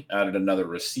Mooney, added another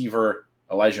receiver.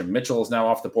 Elijah Mitchell is now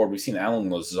off the board. We've seen Allen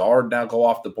Lazard now go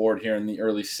off the board here in the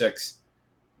early 6.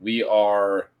 We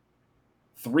are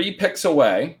 3 picks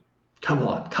away. Come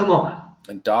on.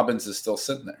 And Dobbins is still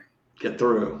sitting there. Get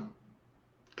through.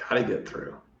 Gotta get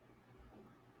through.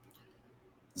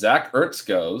 Zach Ertz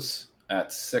goes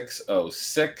at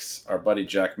 606. Our buddy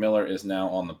Jack Miller is now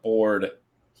on the board.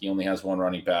 He only has 1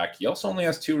 running back. He also only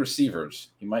has 2 receivers.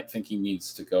 You might think he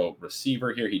needs to go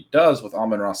receiver here. He does with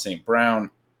Amon-Ra St.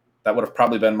 Brown. That would have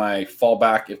probably been my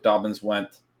fallback if Dobbins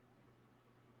went.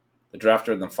 The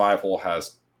drafter in the 5 hole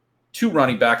has 2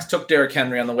 running backs. Took Derrick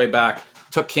Henry on the way back.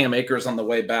 Took Cam Akers on the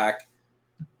way back.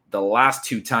 The last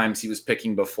 2 times he was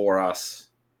picking before us.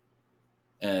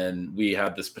 And we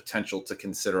had this potential to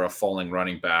consider a falling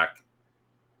running back.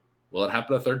 Will it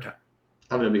happen a 3rd time?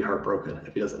 I'm going to be heartbroken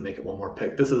if he doesn't make it 1 more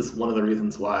pick. This is one of the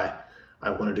reasons why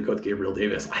I wanted to go with Gabriel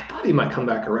Davis. I thought he might come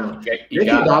back around. J.K.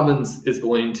 Dobbins is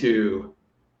going to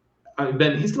 –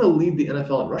 Ben, he's going to lead the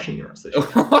NFL in rushing yards this year.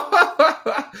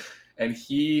 And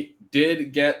he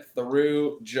did get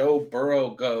through. Joe Burrow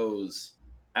goes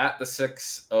at the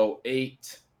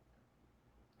 608.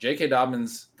 J.K.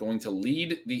 Dobbins going to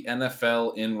lead the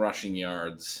NFL in rushing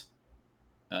yards.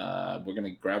 We're going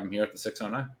to grab him here at the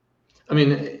 609. I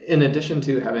mean, in addition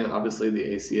to having obviously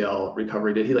the ACL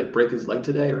recovery, did he like break his leg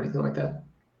today or anything like that?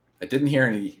 I didn't hear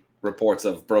any reports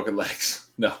of broken legs.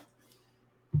 No.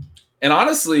 And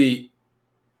honestly,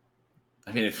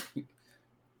 I mean, a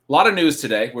lot of news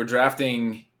today. We're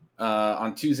drafting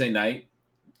on Tuesday night.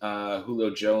 Julio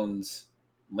Jones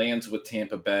lands with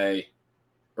Tampa Bay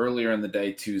earlier in the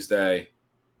day, Tuesday.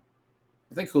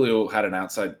 I think Julio had an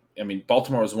outside. I mean,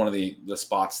 Baltimore was one of the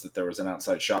spots that there was an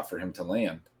outside shot for him to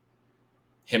land.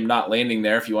 Him not landing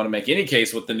there, if you want to make any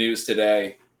case with the news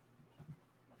today,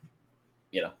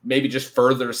 maybe just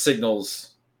further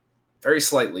signals very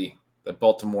slightly that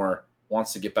Baltimore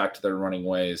wants to get back to their running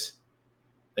ways.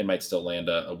 They might still land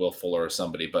a Will Fuller or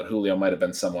somebody, but Julio might have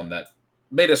been someone that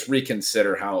made us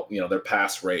reconsider how, their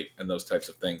pass rate and those types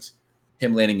of things.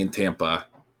 Him landing in Tampa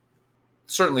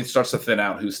certainly starts to thin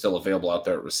out who's still available out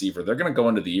there at receiver. They're going to go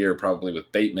into the year probably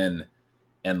with Bateman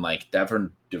and like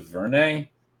Devin Duvernay,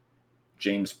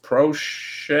 James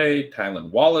Prochet, Tylan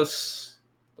Wallace.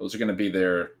 Those are going to be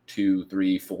their 2,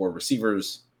 3, 4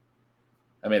 receivers.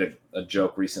 I made a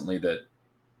joke recently that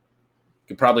you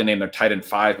could probably name their tight end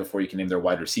 5 before you can name their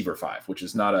wide receiver 5, which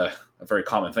is not a very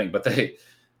common thing. But they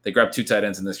grabbed 2 tight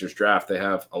ends in this year's draft. They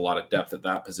have a lot of depth at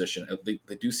that position.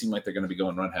 They do seem like they're going to be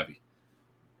going run heavy.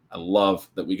 I love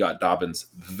that we got Dobbins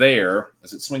there.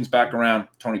 As it swings back around,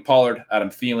 Tony Pollard, Adam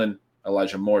Thielen,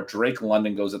 Elijah Moore, Drake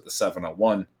London goes at the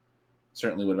 701.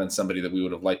 Certainly would have been somebody that we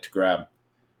would have liked to grab.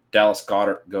 Dallas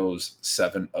Goedert goes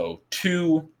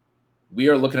 702. We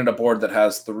are looking at a board that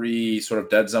has 3 sort of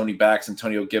dead zone-y backs,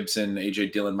 Antonio Gibson,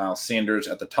 A.J. Dillon, Miles Sanders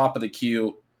at the top of the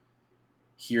queue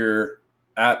here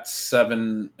at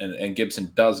 7, and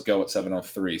Gibson does go at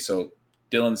 703. So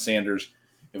Dillon, Sanders,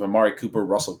 you have Amari Cooper,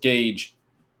 Russell Gage.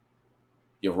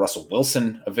 You have Russell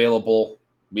Wilson available.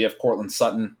 We have Cortland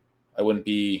Sutton. I wouldn't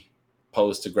be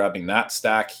opposed to grabbing that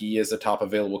stack. He is a top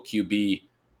available QB.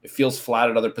 It feels flat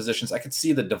at other positions. I could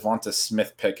see the Devonta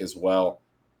Smith pick as well.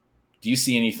 Do you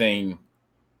see anything?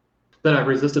 Then I've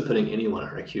resisted putting anyone in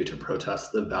our queue to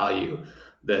protest the value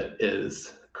that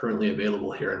is currently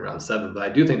available here in round 7. But I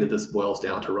do think that this boils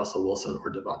down to Russell Wilson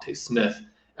or Devonta Smith.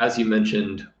 As you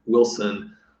mentioned,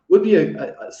 Wilson would be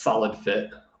a solid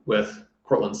fit with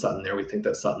Cortland Sutton there. We think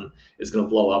that Sutton is going to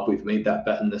blow up. We've made that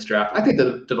bet in this draft. I think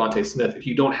that Devonta Smith, if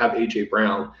you don't have A.J.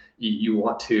 Brown, you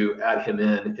want to add him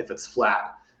in if it's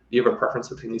flat. Do you have a preference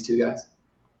between these 2 guys?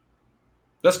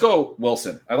 Let's go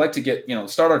Wilson. I like to get,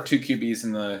 start our 2 QBs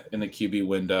in the QB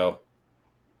window.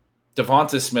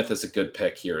 Devonta Smith is a good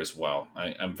pick here as well.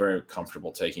 I'm very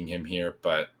comfortable taking him here,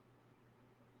 but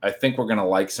I think we're going to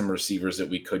like some receivers that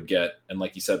we could get. And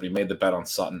like you said, we made the bet on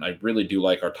Sutton. I really do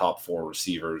like our top 4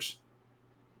 receivers.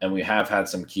 And we have had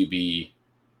some QB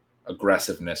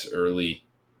aggressiveness early.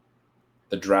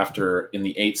 The drafter in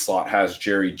the 8 slot has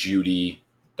Jerry Jeudy,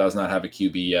 does not have a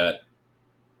QB yet.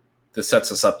 This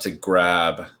sets us up to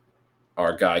grab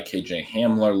our guy KJ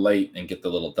Hamler late and get the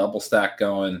little double stack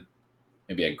going.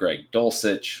 Maybe a Greg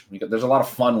Dulcich. There's a lot of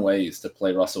fun ways to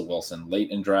play Russell Wilson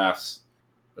late in drafts.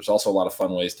 There's also a lot of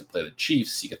fun ways to play the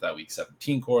Chiefs. You get that week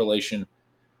 17 correlation.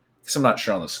 Because I'm not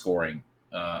sure on the scoring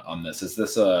on this. Is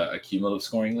this a cumulative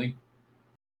scoring league?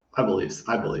 I believe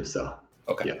so.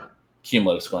 Okay. Yeah.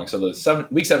 Cumulative scoring. So the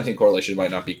week 17 correlation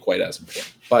might not be quite as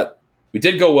important. But we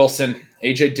did go Wilson.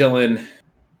 A.J. Dillon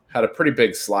had a pretty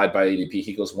big slide by ADP.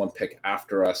 He goes 1 pick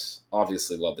after us.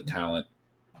 Obviously love the talent.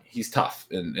 He's tough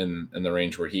in the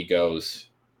range where he goes.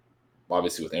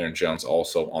 Obviously with Aaron Jones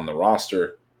also on the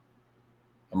roster.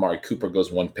 Amari Cooper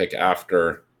goes 1 pick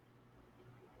after.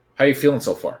 How are you feeling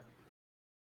so far?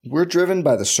 We're driven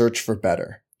by the search for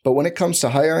better. But when it comes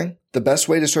to hiring, the best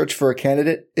way to search for a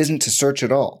candidate isn't to search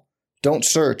at all. Don't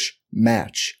search,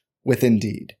 match with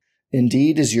Indeed.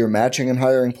 Indeed is your matching and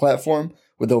hiring platform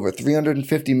with over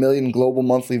 350 million global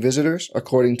monthly visitors,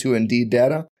 according to Indeed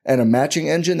data, and a matching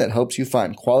engine that helps you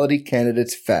find quality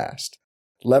candidates fast.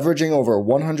 Leveraging over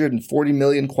 140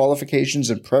 million qualifications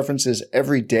and preferences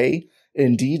every day,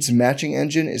 Indeed's matching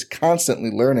engine is constantly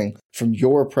learning from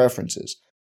your preferences.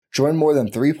 Join more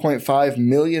than 3.5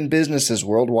 million businesses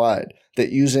worldwide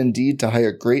that use Indeed to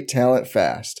hire great talent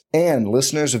fast. And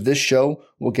listeners of this show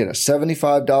will get a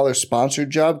 $75 sponsored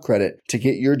job credit to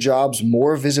get your jobs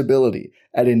more visibility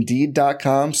at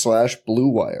Indeed.com/Blue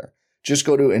Wire. Just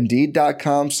go to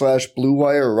Indeed.com/Blue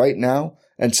Wire right now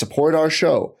and support our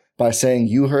show by saying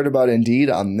you heard about Indeed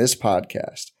on this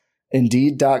podcast.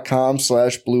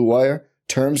 Indeed.com/Blue Wire.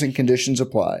 Terms and conditions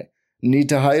apply. Need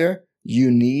to hire?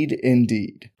 You need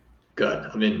Indeed. Good.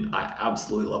 I mean, I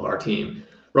absolutely love our team.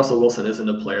 Russell Wilson isn't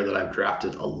a player that I've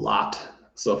drafted a lot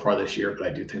so far this year, but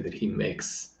I do think that he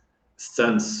makes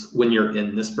sense when you're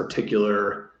in this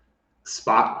particular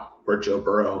spot where Joe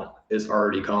Burrow is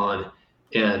already gone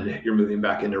and you're moving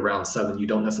back into round 7. You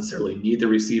don't necessarily need the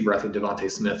receiver. I think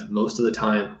Devontae Smith most of the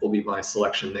time will be my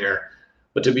selection there.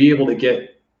 But to be able to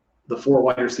get the 4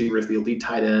 wide receivers, the elite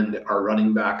tight end, our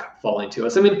running back falling to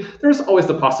us. I mean, there's always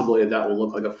the possibility that will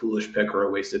look like a foolish pick or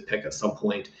a wasted pick at some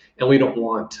point. And we don't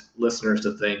want listeners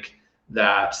to think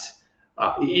that,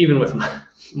 even with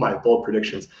my bold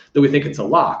predictions, that we think it's a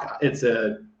lock. It's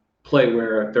a play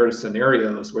where there are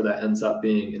scenarios where that ends up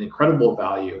being an incredible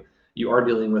value. You are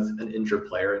dealing with an injured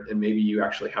player, and maybe you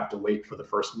actually have to wait for the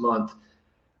first month.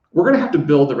 We're going to have to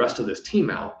build the rest of this team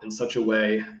out in such a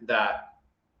way that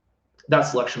that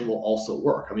selection will also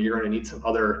work. I mean, you're going to need some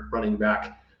other running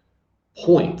back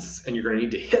points, and you're going to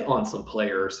need to hit on some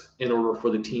players in order for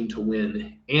the team to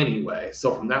win anyway.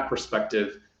 So from that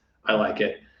perspective, I like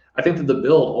it. I think that the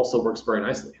build also works very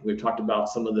nicely. We've talked about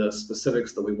some of the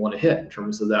specifics that we want to hit in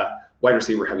terms of that wide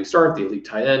receiver heavy start, the elite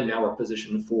tight end. Now we're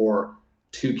positioned for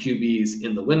 2 QBs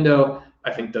in the window.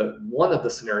 I think that one of the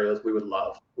scenarios we would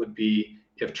love would be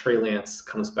if Trey Lance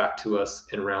comes back to us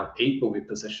in round 8, but we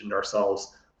positioned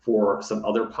ourselves for some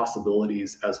other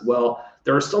possibilities as well.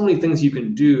 There are so many things you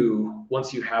can do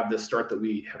once you have this start that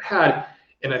we have had.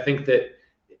 And I think that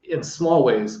in small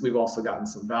ways, we've also gotten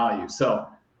some value. So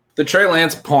the Trey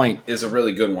Lance point is a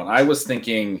really good one. I was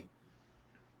thinking,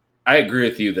 I agree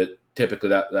with you that typically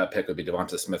that pick would be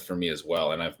Devonta Smith for me as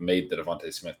well. And I've made the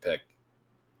Devonta Smith pick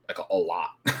like a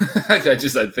lot. I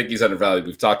think he's undervalued.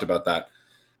 We've talked about that.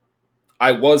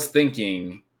 I was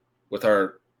thinking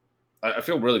I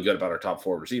feel really good about our top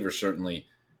 4 receivers. Certainly,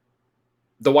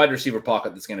 the wide receiver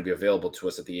pocket that's going to be available to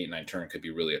us at the 8-9 turn could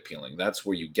be really appealing. That's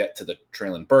where you get to the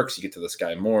Traylon Burks, you get to the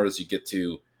Sky Moores, you get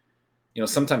to,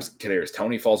 sometimes Kadarius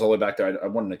Toney falls all the way back there. I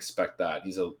wouldn't expect that.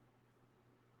 He's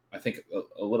I think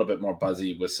a little bit more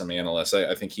buzzy with some analysts.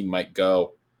 I think he might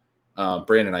go.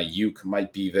 Brandon Ayuk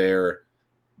might be there.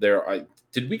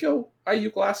 Did we go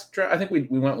Ayuk last draft? I think we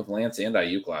went with Lance and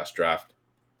Ayuk last draft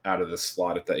out of this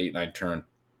slot at the 8-9 turn.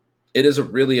 It is a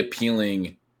really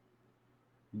appealing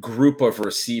group of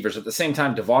receivers. At the same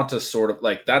time, Devonta's sort of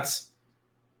like that's,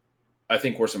 I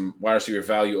think, where some wide receiver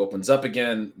value opens up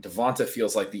again. Devonta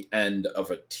feels like the end of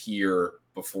a tier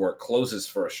before it closes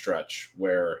for a stretch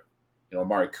where,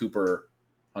 Amari Cooper,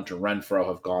 Hunter Renfrow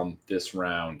have gone this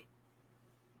round.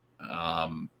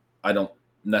 I don't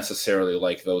necessarily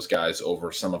like those guys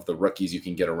over some of the rookies you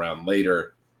can get around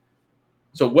later.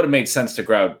 So it would have made sense to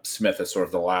grab Smith as sort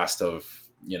of the last of,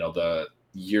 the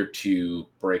year 2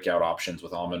 breakout options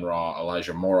with Amon-Ra,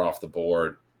 Elijah Moore off the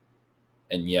board.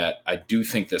 And yet I do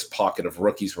think this pocket of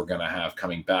rookies we're going to have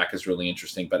coming back is really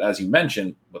interesting. But as you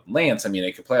mentioned with Lance, I mean,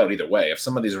 it could play out either way. If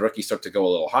some of these rookies start to go a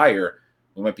little higher,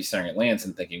 we might be staring at Lance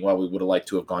and thinking, well, we would have liked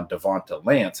to have gone Devonta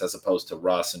Lance as opposed to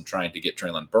Russ and trying to get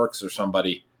Traylon Burks or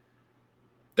somebody.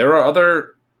 There are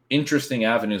other interesting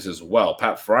avenues as well.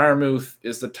 Pat Freiermuth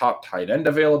is the top tight end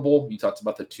available. You talked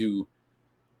about the 2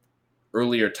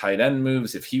 earlier tight end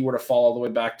moves. If he were to fall all the way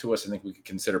back to us, I think we could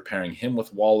consider pairing him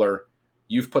with Waller.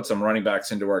 You've put some running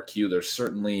backs into our queue. There's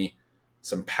certainly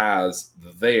some paths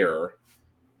there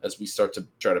as we start to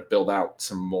try to build out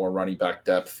some more running back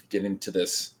depth, get into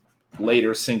this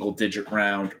later single-digit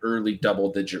round, early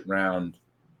double-digit round,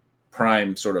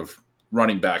 prime sort of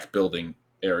running back building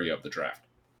area of the draft.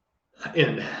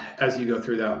 And as you go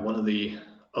through that, one of the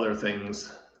other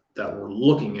things that we're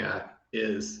looking at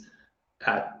is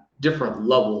at different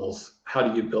levels, how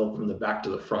do you build from the back to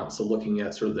the front? So looking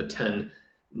at sort of the 10,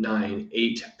 9,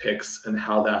 8 picks and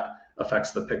how that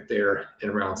affects the pick there in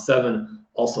round 7.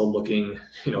 Also looking,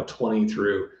 20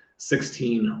 through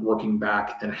 16, working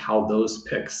back and how those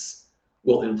picks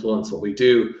will influence what we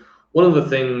do. One of the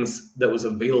things that was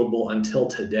available until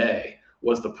today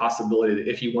was the possibility that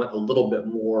if you went a little bit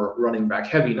more running back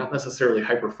heavy, not necessarily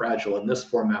hyper fragile in this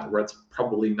format where it's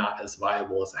probably not as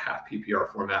viable as a half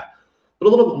PPR format, but a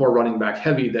little bit more running back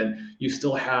heavy, then you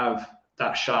still have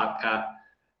that shot at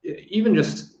even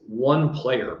just one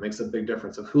player makes a big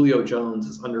difference. If Julio Jones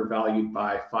is undervalued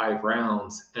by 5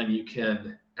 rounds and you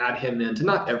can add him into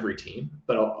not every team,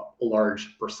 but a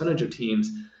large percentage of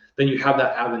teams, then you have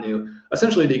that avenue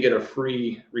essentially to get a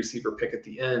free receiver pick at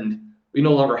the end. We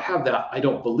no longer have that. I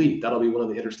don't believe that'll be one of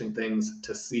the interesting things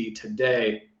to see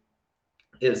today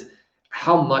is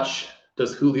how much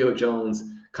does Julio Jones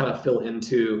kind of fill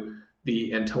into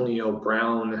the Antonio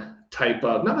Brown type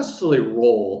of, not necessarily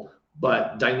role,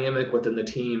 but dynamic within the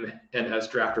team. And as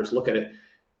drafters look at it,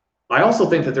 I also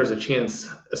think that there's a chance,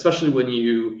 especially when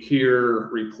you hear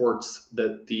reports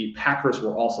that the Packers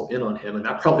were also in on him, and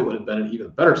that probably would have been an even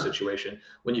better situation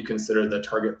when you consider the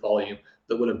target volume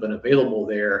that would have been available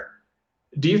there.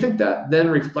 Do you think that then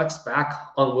reflects back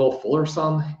on Will Fuller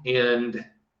some, and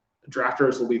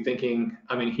drafters will be thinking,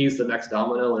 I mean, he's the next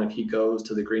domino, and if he goes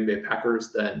to the Green Bay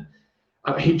Packers, then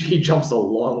he jumps a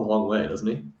long, long way, doesn't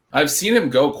he? I've seen him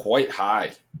go quite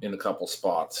high in a couple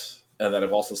spots, and then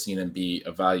I've also seen him be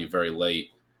a value very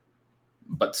late.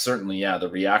 But certainly, yeah, the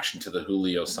reaction to the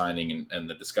Julio signing and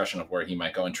the discussion of where he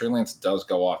might go. And Trey Lance does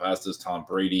go off, as does Tom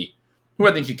Brady, who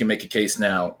I think you can make a case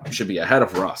now should be ahead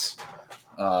of Russ.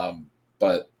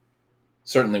 But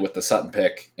certainly with the Sutton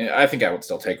pick, I think I would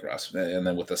still take Russ. And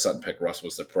then with the Sutton pick, Russ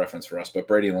was the preference for us. But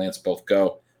Brady and Lance both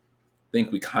go. I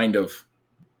think we kind of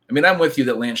 – I mean, I'm with you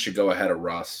that Lance should go ahead of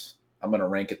Russ. I'm going to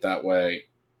rank it that way.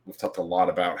 We've talked a lot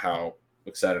about how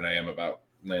excited I am about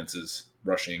Lance's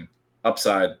rushing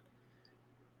upside.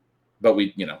 But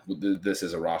this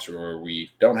is a roster where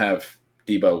we don't have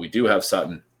Debo. We do have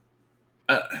Sutton.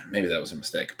 Maybe that was a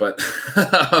mistake. But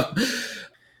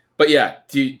yeah,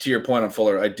 to your point on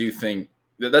Fuller, I do think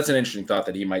that's an interesting thought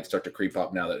that he might start to creep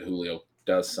up now that Julio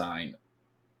does sign.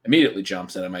 Immediately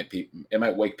jumps, and it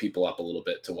might wake people up a little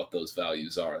bit to what those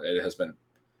values are. It has been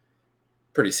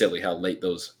pretty silly how late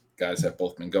those guys have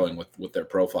both been going with their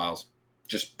profiles.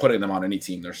 Just putting them on any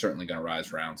team, they're certainly going to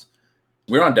rise rounds.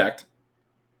 We're on deck.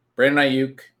 Brandon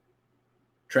Ayuk,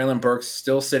 Treylon Burks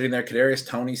still sitting there. Kadarius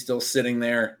Toney still sitting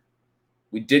there.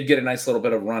 We did get a nice little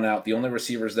bit of run out. The only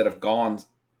receivers that have gone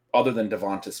other than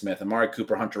Devonta Smith, Amari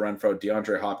Cooper, Hunter Renfrow,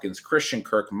 DeAndre Hopkins, Christian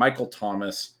Kirk, Michael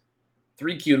Thomas.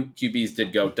 3 QBs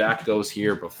did go. Dak goes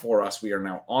here before us. We are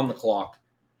now on the clock.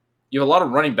 You have a lot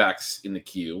of running backs in the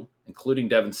queue, including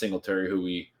Devin Singletary, who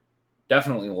we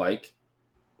definitely like.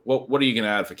 What are you going to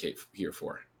advocate here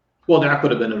for? Well, Dak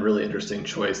would have been a really interesting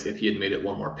choice if he had made it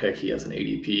one more pick. He has an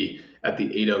ADP at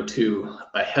the 802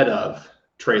 ahead of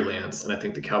Trey Lance, and I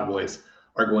think the Cowboys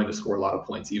are going to score a lot of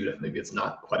points, even if maybe it's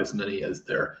not quite as many as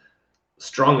their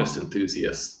strongest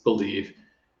enthusiasts believe.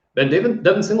 Then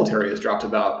Devin Singletary has dropped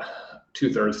about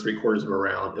 2/3, 3/4 of a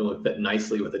round. It would fit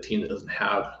nicely with a team that doesn't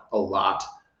have a lot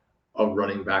of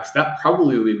running backs. That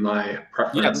probably would be my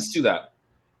preference. Yeah, let's do that.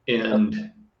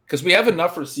 And because we have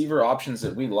enough receiver options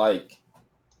that we like.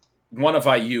 One of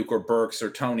Ayuk or Burks or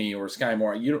Toney or Sky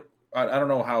Moore. I don't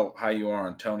know how high you are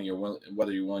on Toney or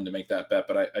whether you're willing to make that bet,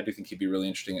 but I do think he'd be really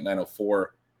interesting at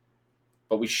 904.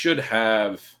 But we should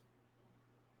have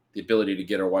the ability to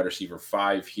get our wide receiver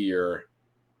 5 here.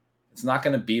 It's not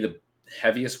going to be the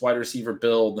heaviest wide receiver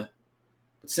build,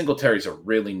 but Singletary's a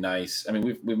really nice. I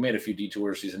mean, we've made a few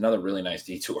detours. He's another really nice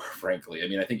detour, frankly. I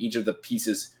mean, I think each of the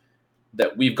pieces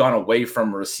that we've gone away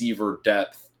from receiver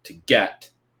depth to get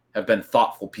have been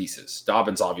thoughtful pieces.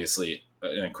 Dobbins, obviously,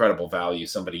 an incredible value,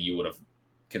 somebody you would have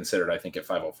considered, I think, at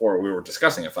 504. We were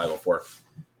discussing at 504.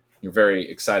 You're very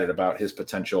excited about his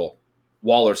potential.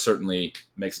 Waller certainly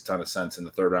makes a ton of sense in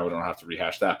the third round. We don't have to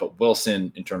rehash that. But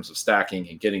Wilson, in terms of stacking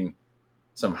and getting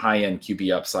some high-end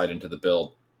QB upside into the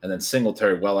build, and then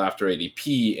Singletary well after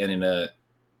ADP and in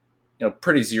a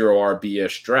pretty zero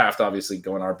RB-ish draft. Obviously,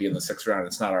 going RB in the 6th round,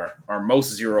 it's not our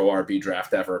most zero RB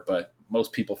draft ever, but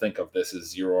most people think of this as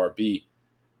zero RB.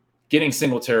 Getting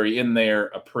Singletary in there,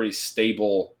 a pretty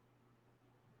stable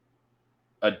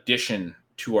addition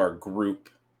to our group.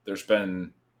 There's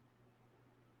been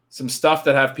some stuff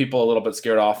that have people a little bit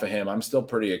scared off of him. I'm still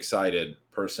pretty excited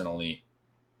personally,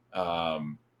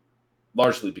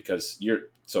 largely because you're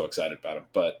so excited about him.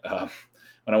 But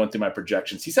when I went through my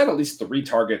projections, he's had at least 3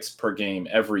 targets per game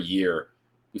every year.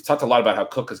 We've talked a lot about how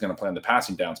Cook is going to play on the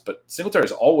passing downs, but Singletary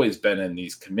has always been in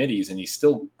these committees, and he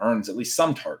still earns at least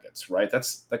some targets, right?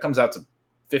 That comes out to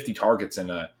 50 targets in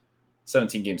a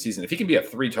 17-game season. If he can be a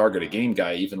 3-target-a-game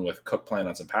guy, even with Cook playing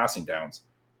on some passing downs,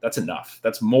 that's enough.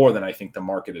 That's more than I think the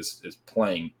market is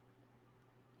playing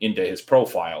into his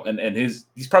profile. And he's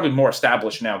probably more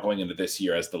established now going into this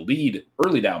year as the lead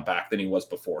early down back than he was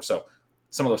before. So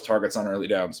some of those targets on early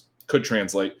downs could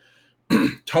translate.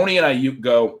 Toney and Ayuk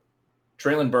go.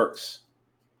 Treylon Burks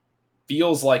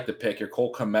feels like the pick. Your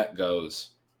Cole Kmet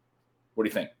goes. What do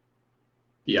you think?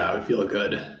 Yeah, I would feel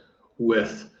good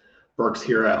with Burks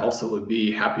here. I also would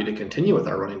be happy to continue with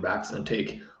our running backs and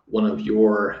take one of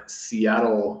your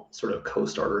Seattle sort of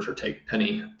co-starters, or take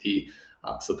Penny, the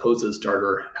supposed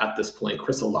starter at this point.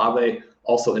 Chris Olave,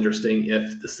 also interesting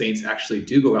if the Saints actually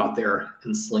do go out there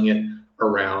and sling it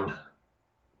around.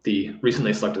 The reason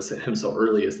they selected him so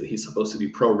early is that he's supposed to be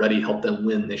pro ready, help them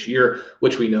win this year,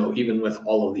 which we know, even with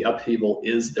all of the upheaval,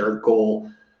 is their goal.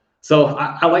 So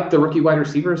I like the rookie wide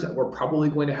receivers that we're probably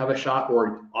going to have a shot,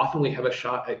 or often we have a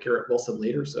shot at Garrett Wilson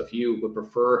later. So if you would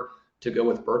prefer to go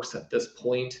with Burks at this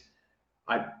point,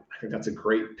 I think that's a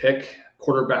great pick.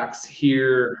 Quarterbacks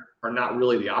here are not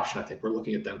really the option. I think we're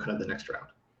looking at them kind of the next round.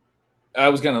 I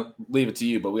was going to leave it to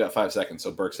you, but we got 5 seconds,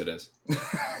 so Burks it is.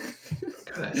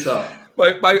 Okay, so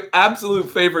my absolute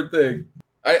favorite thing.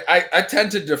 I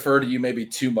tend to defer to you maybe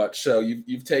too much, so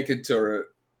you've taken to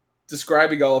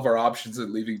describing all of our options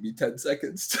and leaving me 10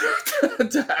 seconds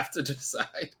to have to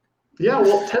decide. Yeah,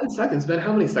 well, 10 seconds, Ben.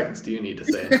 How many seconds do you need to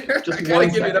say? Just I gotta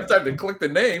give you enough time to click the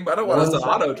name. I don't want us to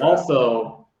auto draft.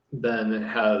 Also, Ben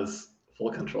has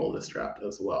full control of this draft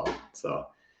as well. So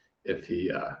if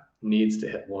he needs to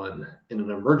hit one in an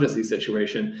emergency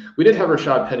situation, we did have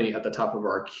Rashad Penny at the top of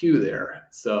our queue there.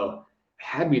 So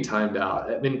had we timed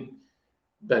out, I mean,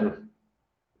 Ben,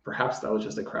 perhaps that was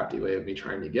just a crafty way of me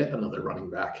trying to get another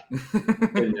running back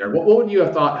in there. What would you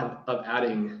have thought of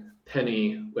adding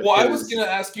Penny? I was going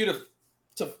to ask you to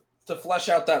flesh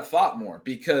out that thought more,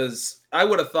 because I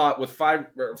would have thought with 4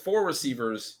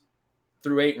 receivers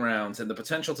through 8 rounds and the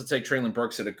potential to take Treylon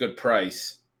Burks at a good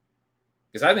price,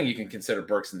 because I think you can consider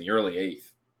Burks in the early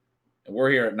 8th, and we're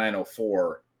here at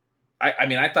 904. I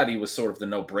mean, I thought he was sort of the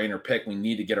no-brainer pick. We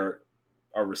need to get our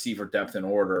receiver depth in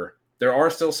order. There are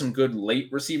still some good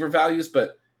late receiver values,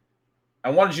 but I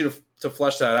wanted you to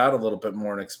flesh that out a little bit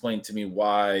more and explain to me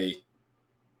why.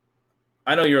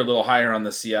 I know you're a little higher on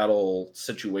the Seattle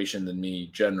situation than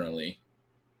me generally,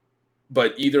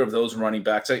 but either of those running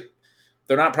backs,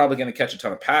 they're not probably going to catch a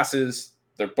ton of passes.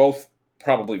 They're both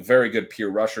probably very good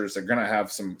pure rushers. They're going to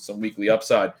have some weekly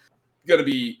upside. Going to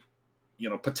be,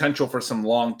 potential for some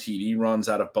long TD runs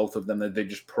out of both of them that they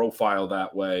just profile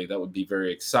that way. That would be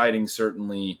very exciting,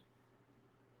 certainly.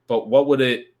 But what would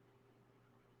it?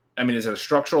 I mean, is it a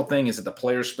structural thing? Is it the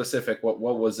player specific? What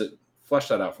was it? Flesh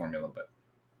that out for me a little bit.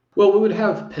 Well, we would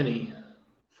have Penny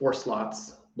 4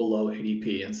 slots below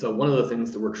ADP. And so one of the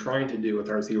things that we're trying to do with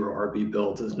our zero RB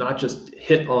builds is not just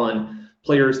hit on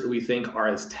players that we think are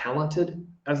as talented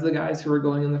as the guys who are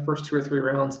going in the first 2 or 3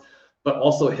 rounds, but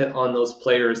also hit on those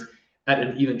players at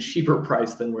an even cheaper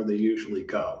price than where they usually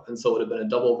go. And so it would have been a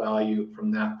double value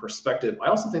from that perspective. I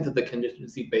also think that the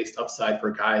contingency-based upside for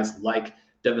guys like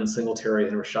Devin Singletary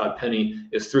and Rashad Penny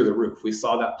is through the roof. We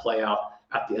saw that play out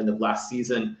at the end of last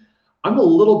season. I'm a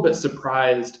little bit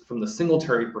surprised from the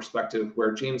Singletary perspective,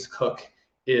 where James Cook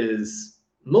is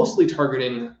mostly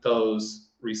targeting those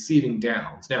receiving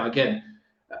downs. Now, again,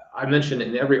 I mentioned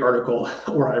in every article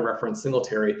where I reference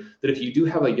Singletary that if you do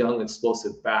have a young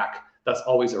explosive back, that's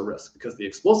always a risk, because the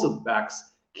explosive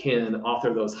backs can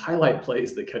author those highlight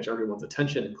plays that catch everyone's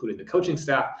attention, including the coaching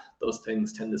staff. Those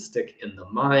things tend to stick in the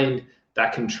mind.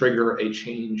 That can trigger a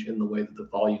change in the way that the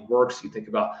volume works. You think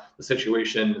about the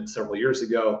situation several years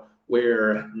ago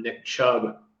where Nick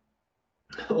Chubb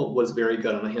was very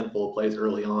good on a handful of plays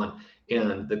early on,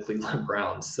 and the Cleveland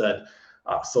Browns said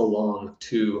so long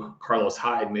to Carlos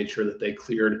Hyde, made sure that they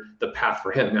cleared the path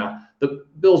for him. Now, the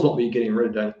Bills won't be getting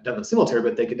rid of Devin Singletary,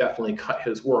 but they could definitely cut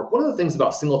his work. One of the things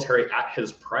about Singletary at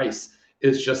his price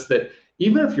is just that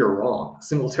even if you're wrong,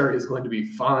 Singletary is going to be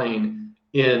fine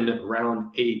in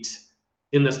round 8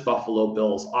 in this Buffalo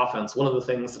Bills offense. One of the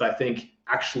things that I think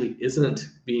actually isn't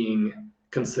being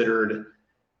considered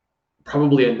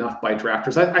probably enough by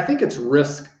drafters, I think it's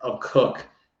risk of Cook,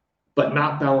 but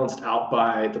not balanced out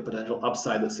by the potential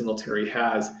upside that Singletary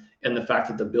has, and the fact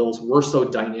that the Bills were so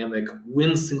dynamic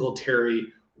when Singletary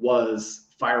was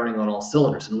firing on all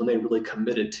cylinders and when they really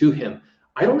committed to him.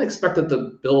 I don't expect that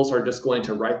the Bills are just going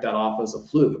to write that off as a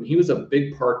fluke. I mean, he was a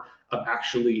big part of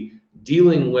actually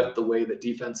dealing with the way that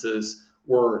defenses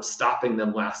were stopping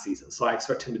them last season. So I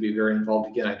expect him to be very involved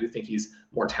again. I do think he's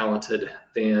more talented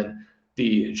than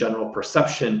the general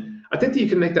perception. I think that you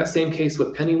can make that same case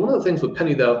with Penny. One of the things with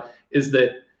Penny, though, is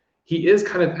that he is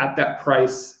kind of at that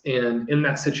price and in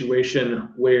that situation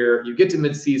where you get to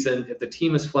midseason, if the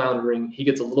team is floundering, he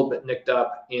gets a little bit nicked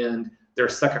up and their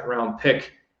second round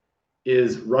pick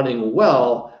is running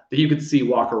well, that you could see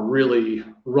Walker really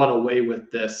run away with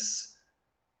this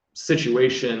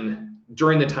situation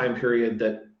during the time period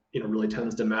that really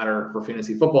tends to matter for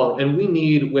fantasy football. And we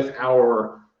need, with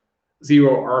our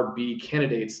zero RB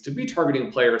candidates, to be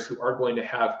targeting players who are going to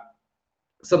have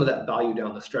some of that value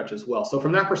down the stretch as well. So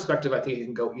from that perspective, I think it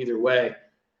can go either way.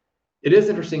 It is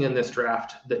interesting in this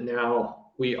draft that now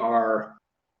we are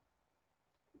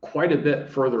quite a bit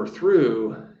further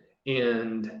through,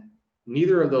 and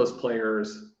neither of those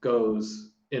players goes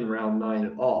in round 9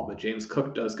 at all, but James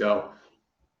Cook does go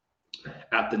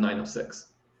at the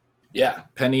 906. Yeah,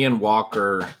 Penny and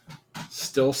Walker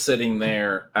still sitting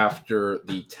there after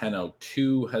the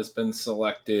 10:02 has been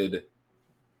selected.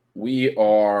 We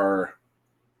are,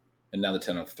 and now the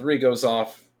 10:03 goes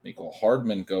off. Mecole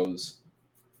Hardman goes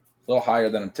a little higher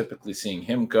than I'm typically seeing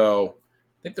him go.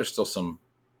 I think there's still some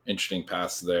interesting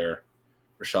paths there.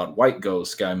 Rashad White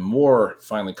goes. Sky Moore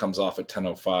finally comes off at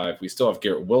 10:05. We still have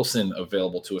Garrett Wilson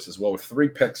available to us as well. We're 3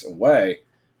 picks away.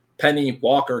 Penny,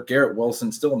 Walker, Garrett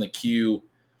Wilson still in the queue.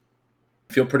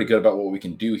 Feel pretty good about what we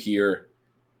can do here.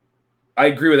 I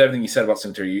agree with everything you said about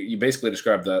Cemetery. You basically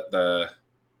described the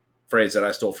phrase that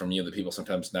I stole from you that people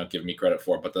sometimes now give me credit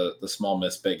for, but the small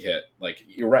miss, big hit. Like,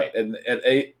 you're right. And at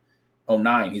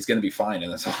 8:09, he's going to be fine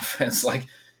in this offense. Like,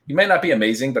 he may not be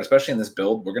amazing, but especially in this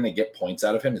build, we're going to get points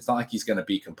out of him. It's not like he's going to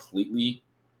be completely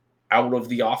out of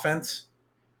the offense.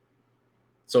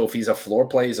 So if he's a floor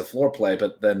play, he's a floor play,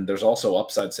 but then there's also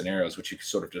upside scenarios, which you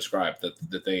sort of described,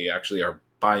 that they actually are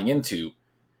buying into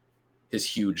his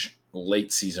huge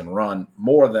late season run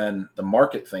more than the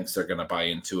market thinks they're going to buy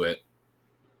into it.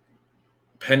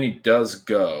 Penny does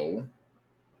go.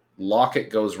 Lockett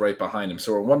goes right behind him.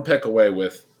 So we're 1 pick away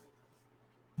with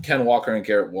Ken Walker and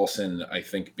Garrett Wilson, I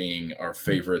think, being our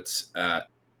favorites at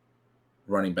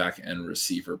running back and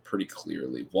receiver pretty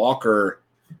clearly. Walker,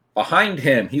 behind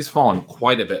him, he's fallen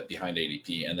quite a bit behind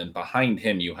ADP. And then behind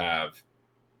him you have,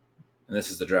 and this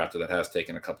is the drafter that has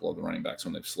taken a couple of the running backs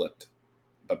when they've slipped.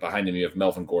 But behind him you have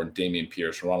Melvin Gordon, Dameon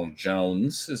Pierce, Ronald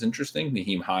Jones is interesting,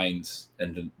 Nyheim Hines,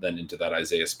 and then into that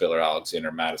Isaiah Spiller,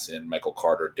 Alexander Madison, Michael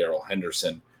Carter, Darrell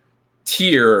Henderson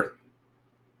tier.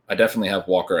 I definitely have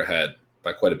Walker ahead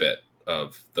by quite a bit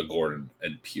of the Gordon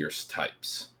and Pierce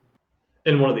types.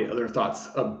 And one of the other thoughts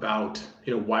about,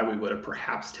 why we would have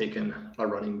perhaps taken a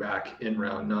running back in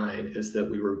round 9 is that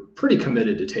we were pretty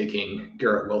committed to taking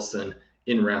Garrett Wilson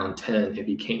in round 10 if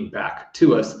he came back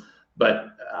to us. But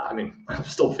I'm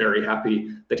still very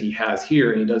happy that he has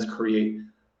here, and he does create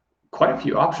quite a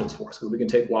few options for us. Because we can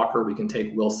take Walker, we can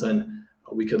take Wilson,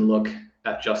 we can look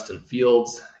at Justin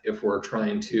Fields if we're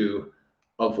trying to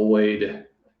avoid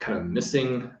kind of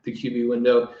missing the QB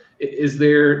window.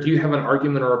 Do you have an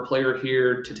argument or a player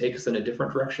here to take us in a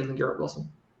different direction than Garrett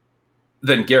Wilson?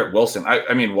 Than Garrett Wilson.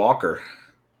 I mean, Walker.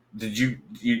 Did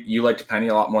you like Penny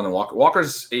a lot more than Walker?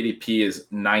 Walker's ADP is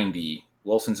 90.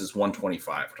 Wilson's is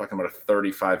 125. We're talking about a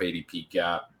 35 ADP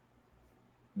gap.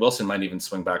 Wilson might even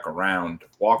swing back around.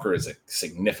 Walker is a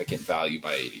significant value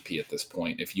by ADP at this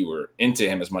point if you were into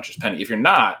him as much as Penny. If you're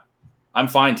not, I'm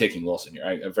fine taking Wilson here.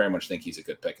 I very much think he's a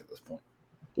good pick at this point.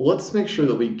 Let's make sure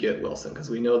that we get Wilson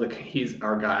because we know that he's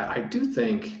our guy. I do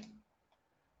think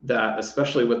that,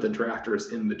 especially with the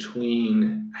drafters in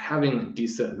between having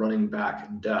decent running back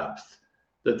depth,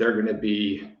 that they're going to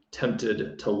be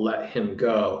tempted to let him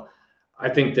go. I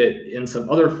think that in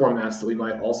some other formats that we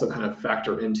might also kind of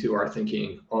factor into our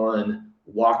thinking on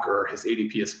Walker, his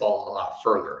ADP has fallen a lot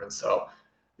further. And so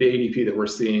the ADP that we're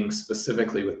seeing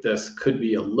specifically with this could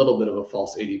be a little bit of a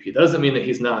false ADP. That doesn't mean that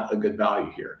he's not a good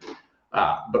value here.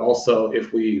 But also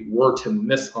if we were to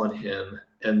miss on him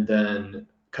and then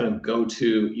kind of go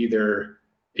to either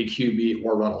a QB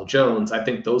or Ronald Jones, I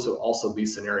think those would also be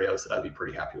scenarios that I'd be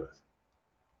pretty happy with.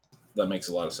 That makes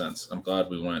a lot of sense. I'm glad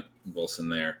we went Wilson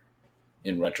there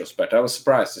in retrospect. I was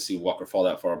surprised to see Walker fall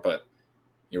that far, but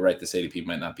you're right. This ADP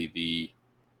might not be the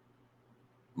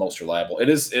most reliable. It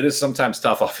is sometimes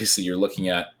tough. Obviously, you're looking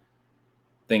at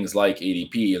things like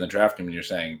ADP in the draft room and you're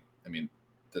saying,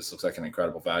 this looks like an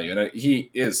incredible value. And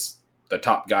he is the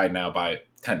top guy now by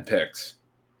 10 picks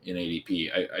in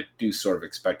ADP. I do sort of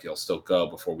expect he'll still go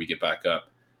before we get back up.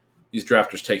 These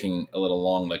drafters taking a little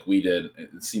long like we did,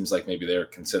 it seems like maybe they're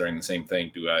considering the same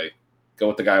thing. Do I go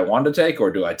with the guy I wanted to take,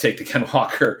 or do I take the Ken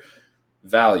Walker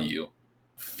value?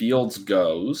 Fields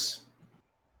goes.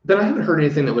 Then I haven't heard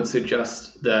anything that would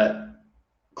suggest that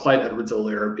Clyde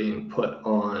Edwards-Helaire being put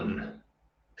on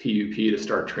PUP to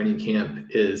start training camp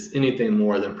is anything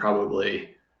more than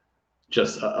probably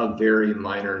just a very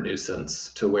minor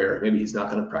nuisance to where maybe he's not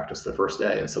going to practice the first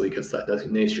day and so he gets that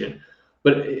designation.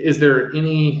 But is there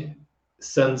any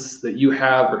sense that you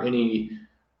have or any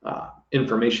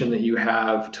information that you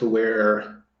have to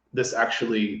where this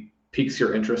actually piques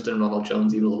your interest in Ronald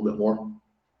Jones even a little bit more?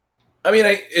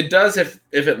 It does if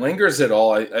it lingers at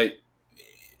all. It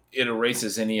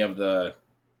erases any of the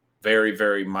very,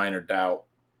 very minor doubt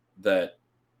that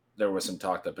there was some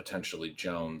talk that potentially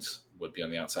Jones would be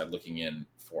on the outside looking in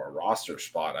for a roster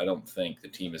spot. I don't think the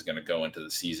team is going to go into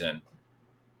the season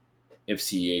if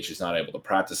CEH is not able to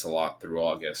practice a lot through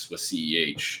August with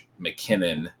CEH,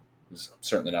 McKinnon, who's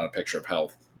certainly not a picture of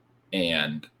health,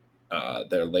 and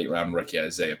their late round rookie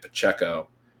Isaiah Pacheco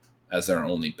as their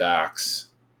only backs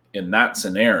in that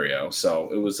scenario.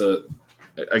 So it was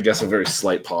I guess, a very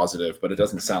slight positive, but it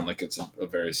doesn't sound like it's a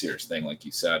very serious thing, like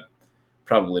you said.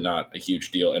 Probably not a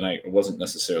huge deal, and I wasn't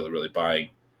necessarily really buying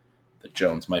that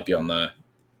Jones might be on the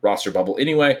roster bubble.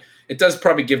 Anyway, it does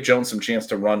probably give Jones some chance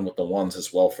to run with the ones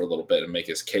as well for a little bit and make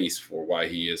his case for why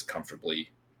he is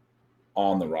comfortably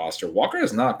on the roster. Walker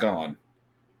is not gone.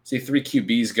 See 3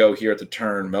 QBs go here at the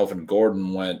turn. Melvin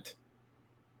Gordon went.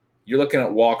 You're looking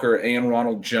at Walker and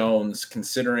Ronald Jones.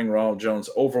 Considering Ronald Jones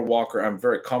over Walker, I'm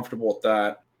very comfortable with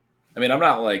that. I mean, I'm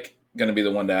not like going to be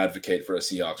the one to advocate for a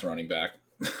Seahawks running back.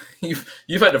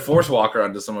 You've had to force Walker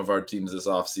onto some of our teams this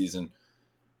offseason.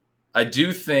 I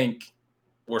do think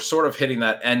we're sort of hitting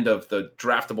that end of the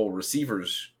draftable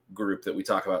receivers group that we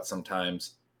talk about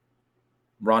sometimes.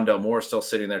 Rondell Moore is still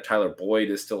sitting there. Tyler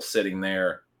Boyd is still sitting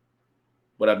there.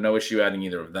 Would have no issue adding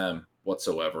either of them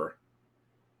whatsoever.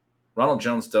 Ronald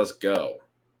Jones does go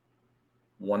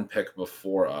 1 pick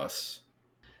before us.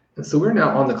 And so we're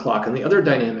now on the clock. And the other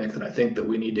dynamic that I think that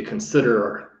we need to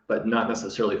consider, but not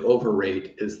necessarily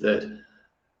overrate, is that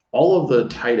all of the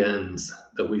tight ends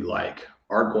that we like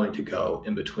are going to go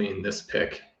in between this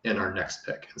pick and our next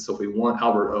pick. And so if we want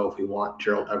Albert O, if we want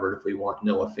Gerald Everett, if we want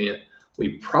Noah Fant,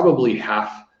 we probably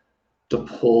have to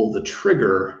pull the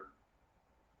trigger,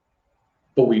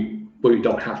 but we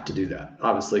don't have to do that.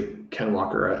 Obviously, Ken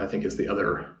Walker, I think, is the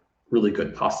other really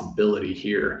good possibility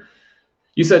here.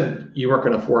 You said you weren't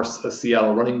going to force a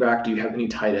Seattle running back. Do you have any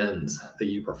tight ends that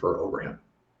you prefer over him?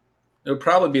 It would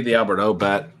probably be the Albert O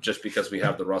bet, just because we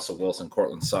have the Russell Wilson,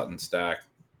 Cortland Sutton stack.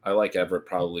 I like Everett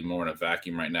probably more in a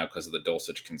vacuum right now because of the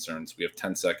Dulcich concerns. We have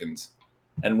 10 seconds.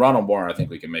 And Ronald Moore, I think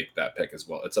we can make that pick as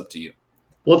well. It's up to you.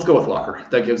 Well, let's go with Walker.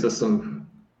 That gives us some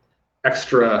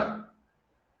extra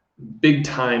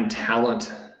big-time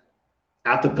talent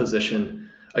at the position.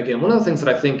 Again, one of the things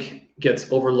that I think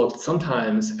gets overlooked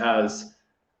sometimes as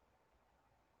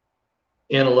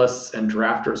analysts and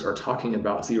drafters are talking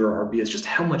about zero RB is just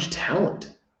how much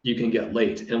talent you can get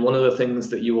late. And one of the things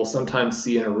that you will sometimes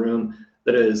see in a room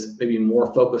that is maybe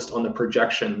more focused on the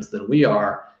projections than we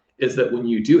are is that when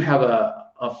you do have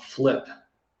a flip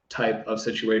type of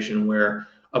situation where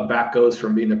a back goes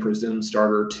from being the presumed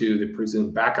starter to the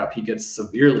presumed backup, he gets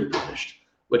severely punished,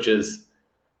 which is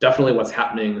definitely what's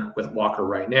happening with Walker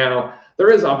right now.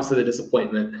 There is obviously the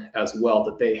disappointment as well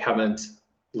that they haven't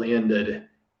landed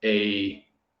a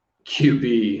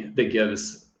QB that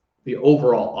gives the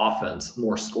overall offense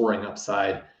more scoring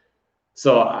upside.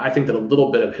 So I think that a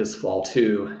little bit of his fall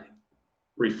too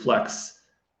reflects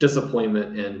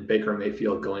disappointment in Baker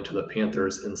Mayfield going to the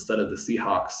Panthers instead of the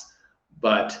Seahawks.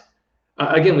 But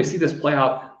again, we see this play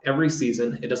out every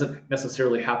season. It doesn't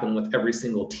necessarily happen with every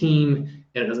single team,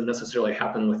 and it doesn't necessarily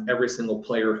happen with every single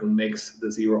player who makes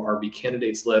the zero RB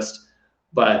candidates list.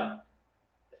 But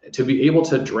to be able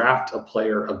to draft a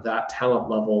player of that talent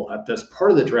level at this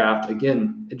part of the draft,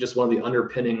 again, it's just one of the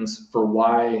underpinnings for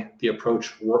why the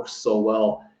approach works so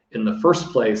well in the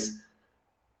first place.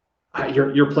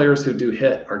 Your players who do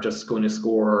hit are just going to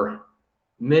score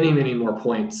many, many more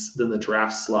points than the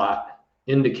draft slot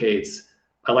indicates.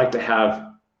 I like to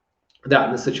have that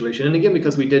in the situation. And again,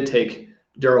 because we did take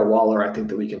Darrell Waller, I think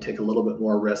that we can take a little bit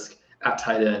more risk at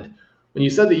tight end. When you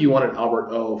said that you wanted Albert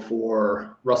O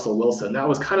for Russell Wilson, that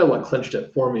was kind of what clinched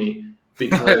it for me,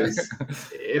 because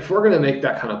if we're going to make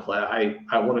that kind of play,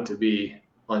 I want it to be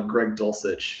on Greg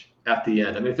Dulcich at the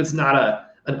end. I mean, if it's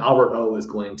not an Albert O is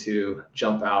going to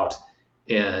jump out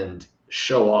and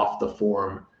show off the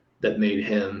form that made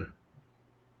him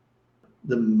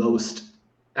the most.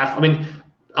 I mean,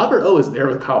 Albert O is there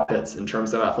with Kyle Pitts in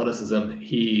terms of athleticism.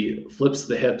 He flips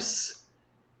the hips.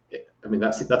 I mean,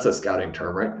 that's a scouting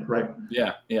term, right?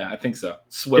 Yeah, I think so.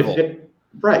 Swivel.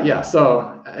 Right, yeah.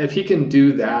 So if he can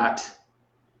do that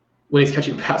when he's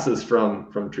catching passes from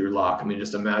Drew Lock, I mean,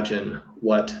 just imagine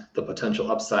what the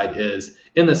potential upside is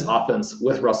in this offense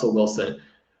with Russell Wilson.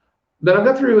 Then I've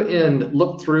got through and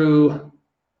looked through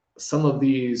some of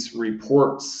these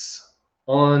reports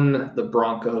on the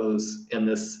Broncos and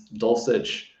this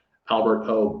Dulcich Albert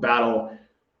O battle.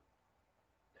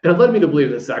 And it led me to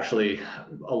believe there's actually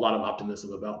a lot of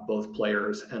optimism about both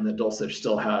players, and that Dulcich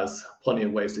still has plenty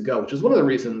of ways to go, which is one of the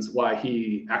reasons why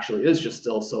he actually is just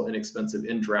still so inexpensive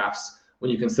in drafts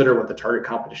when you consider what the target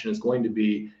competition is going to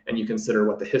be, and you consider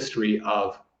what the history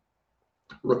of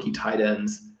rookie tight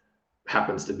ends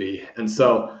happens to be. And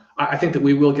so I think that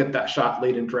we will get that shot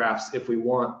late in drafts if we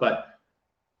want, but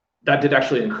that did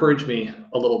actually encourage me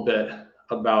a little bit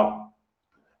about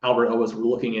Albert O as we're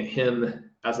looking at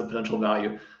him as a potential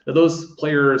value. Now, those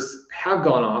players have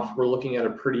gone off. We're looking at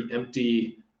a pretty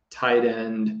empty tight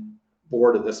end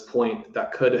board at this point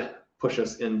that could push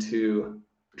us into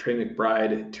Trey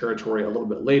McBride territory a little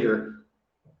bit later.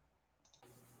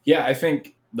 Yeah, I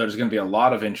think there's going to be a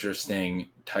lot of interesting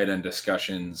tight end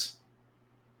discussions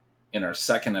in our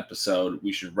second episode.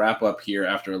 We should wrap up here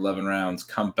after 11 rounds,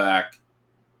 come back,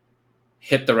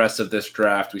 hit the rest of this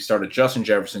draft. We started Justin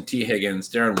Jefferson, T. Higgins,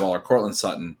 Darren Waller, Cortland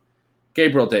Sutton,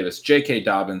 Gabriel Davis, J.K.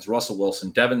 Dobbins, Russell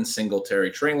Wilson, Devin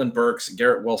Singletary, Treylon Burks,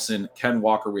 Garrett Wilson, Ken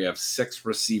Walker. We have 6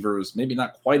 receivers, maybe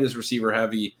not quite as receiver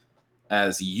heavy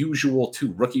as usual.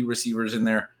 2 rookie receivers in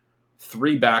there,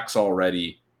 3 backs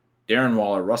already. Darren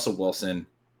Waller, Russell Wilson,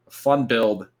 a fun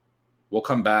build. We'll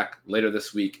come back later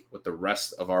this week with the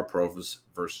rest of our Pros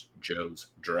versus Joes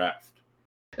draft.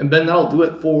 And Ben, that'll do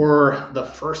it for the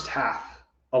first half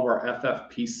of our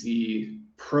FFPC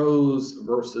Pros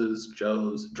versus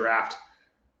Joes draft.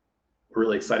 We're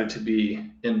really excited to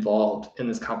be involved in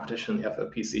this competition. The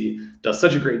FFPC does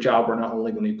such a great job. We're not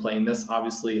only going to be playing this,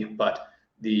 obviously, but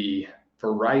the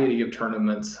variety of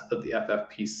tournaments that the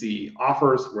FFPC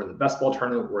offers. We're in the best ball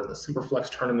tournament. We're in the Superflex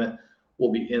tournament.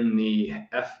 We'll be in the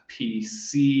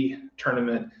FPC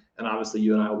tournament. And obviously,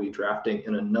 you and I will be drafting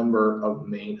in a number of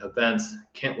main events.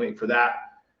 Can't wait for that.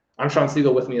 I'm Sean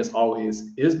Siegel. With me, as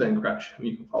always, is Ben Gretsch.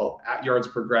 You can follow at Yards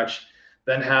Per Gretsch.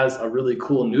 Ben has a really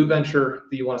cool new venture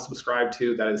that you want to subscribe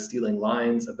to. That is Stealing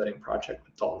Lines, a betting project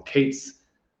with Dalton Cates.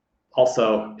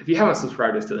 Also, if you haven't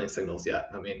subscribed to Stealing Signals yet,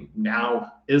 I mean,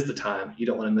 now is the time. You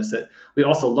don't want to miss it. We'd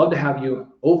also love to have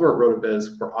you over at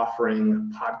RotoViz. We're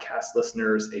offering podcast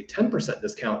listeners a 10%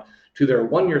 discount to their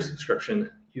 1-year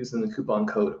subscription using the coupon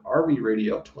code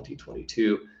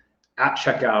RVRadio2022 at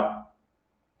checkout.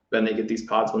 Then they get these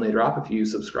pods when they drop. If you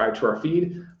subscribe to our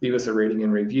feed, leave us a rating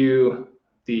and review.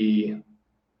 The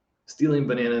Stealing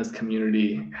Bananas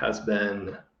community has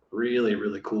been really,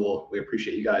 really cool. We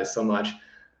appreciate you guys so much.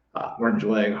 We're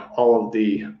enjoying all of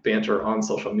the banter on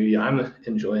social media. I'm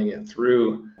enjoying it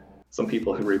through some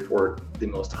people who report the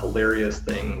most hilarious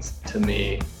things to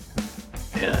me.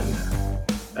 And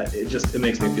it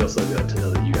makes me feel so good to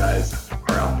know that you guys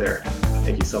are out there.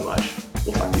 Thank you so much.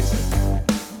 We'll talk to you soon.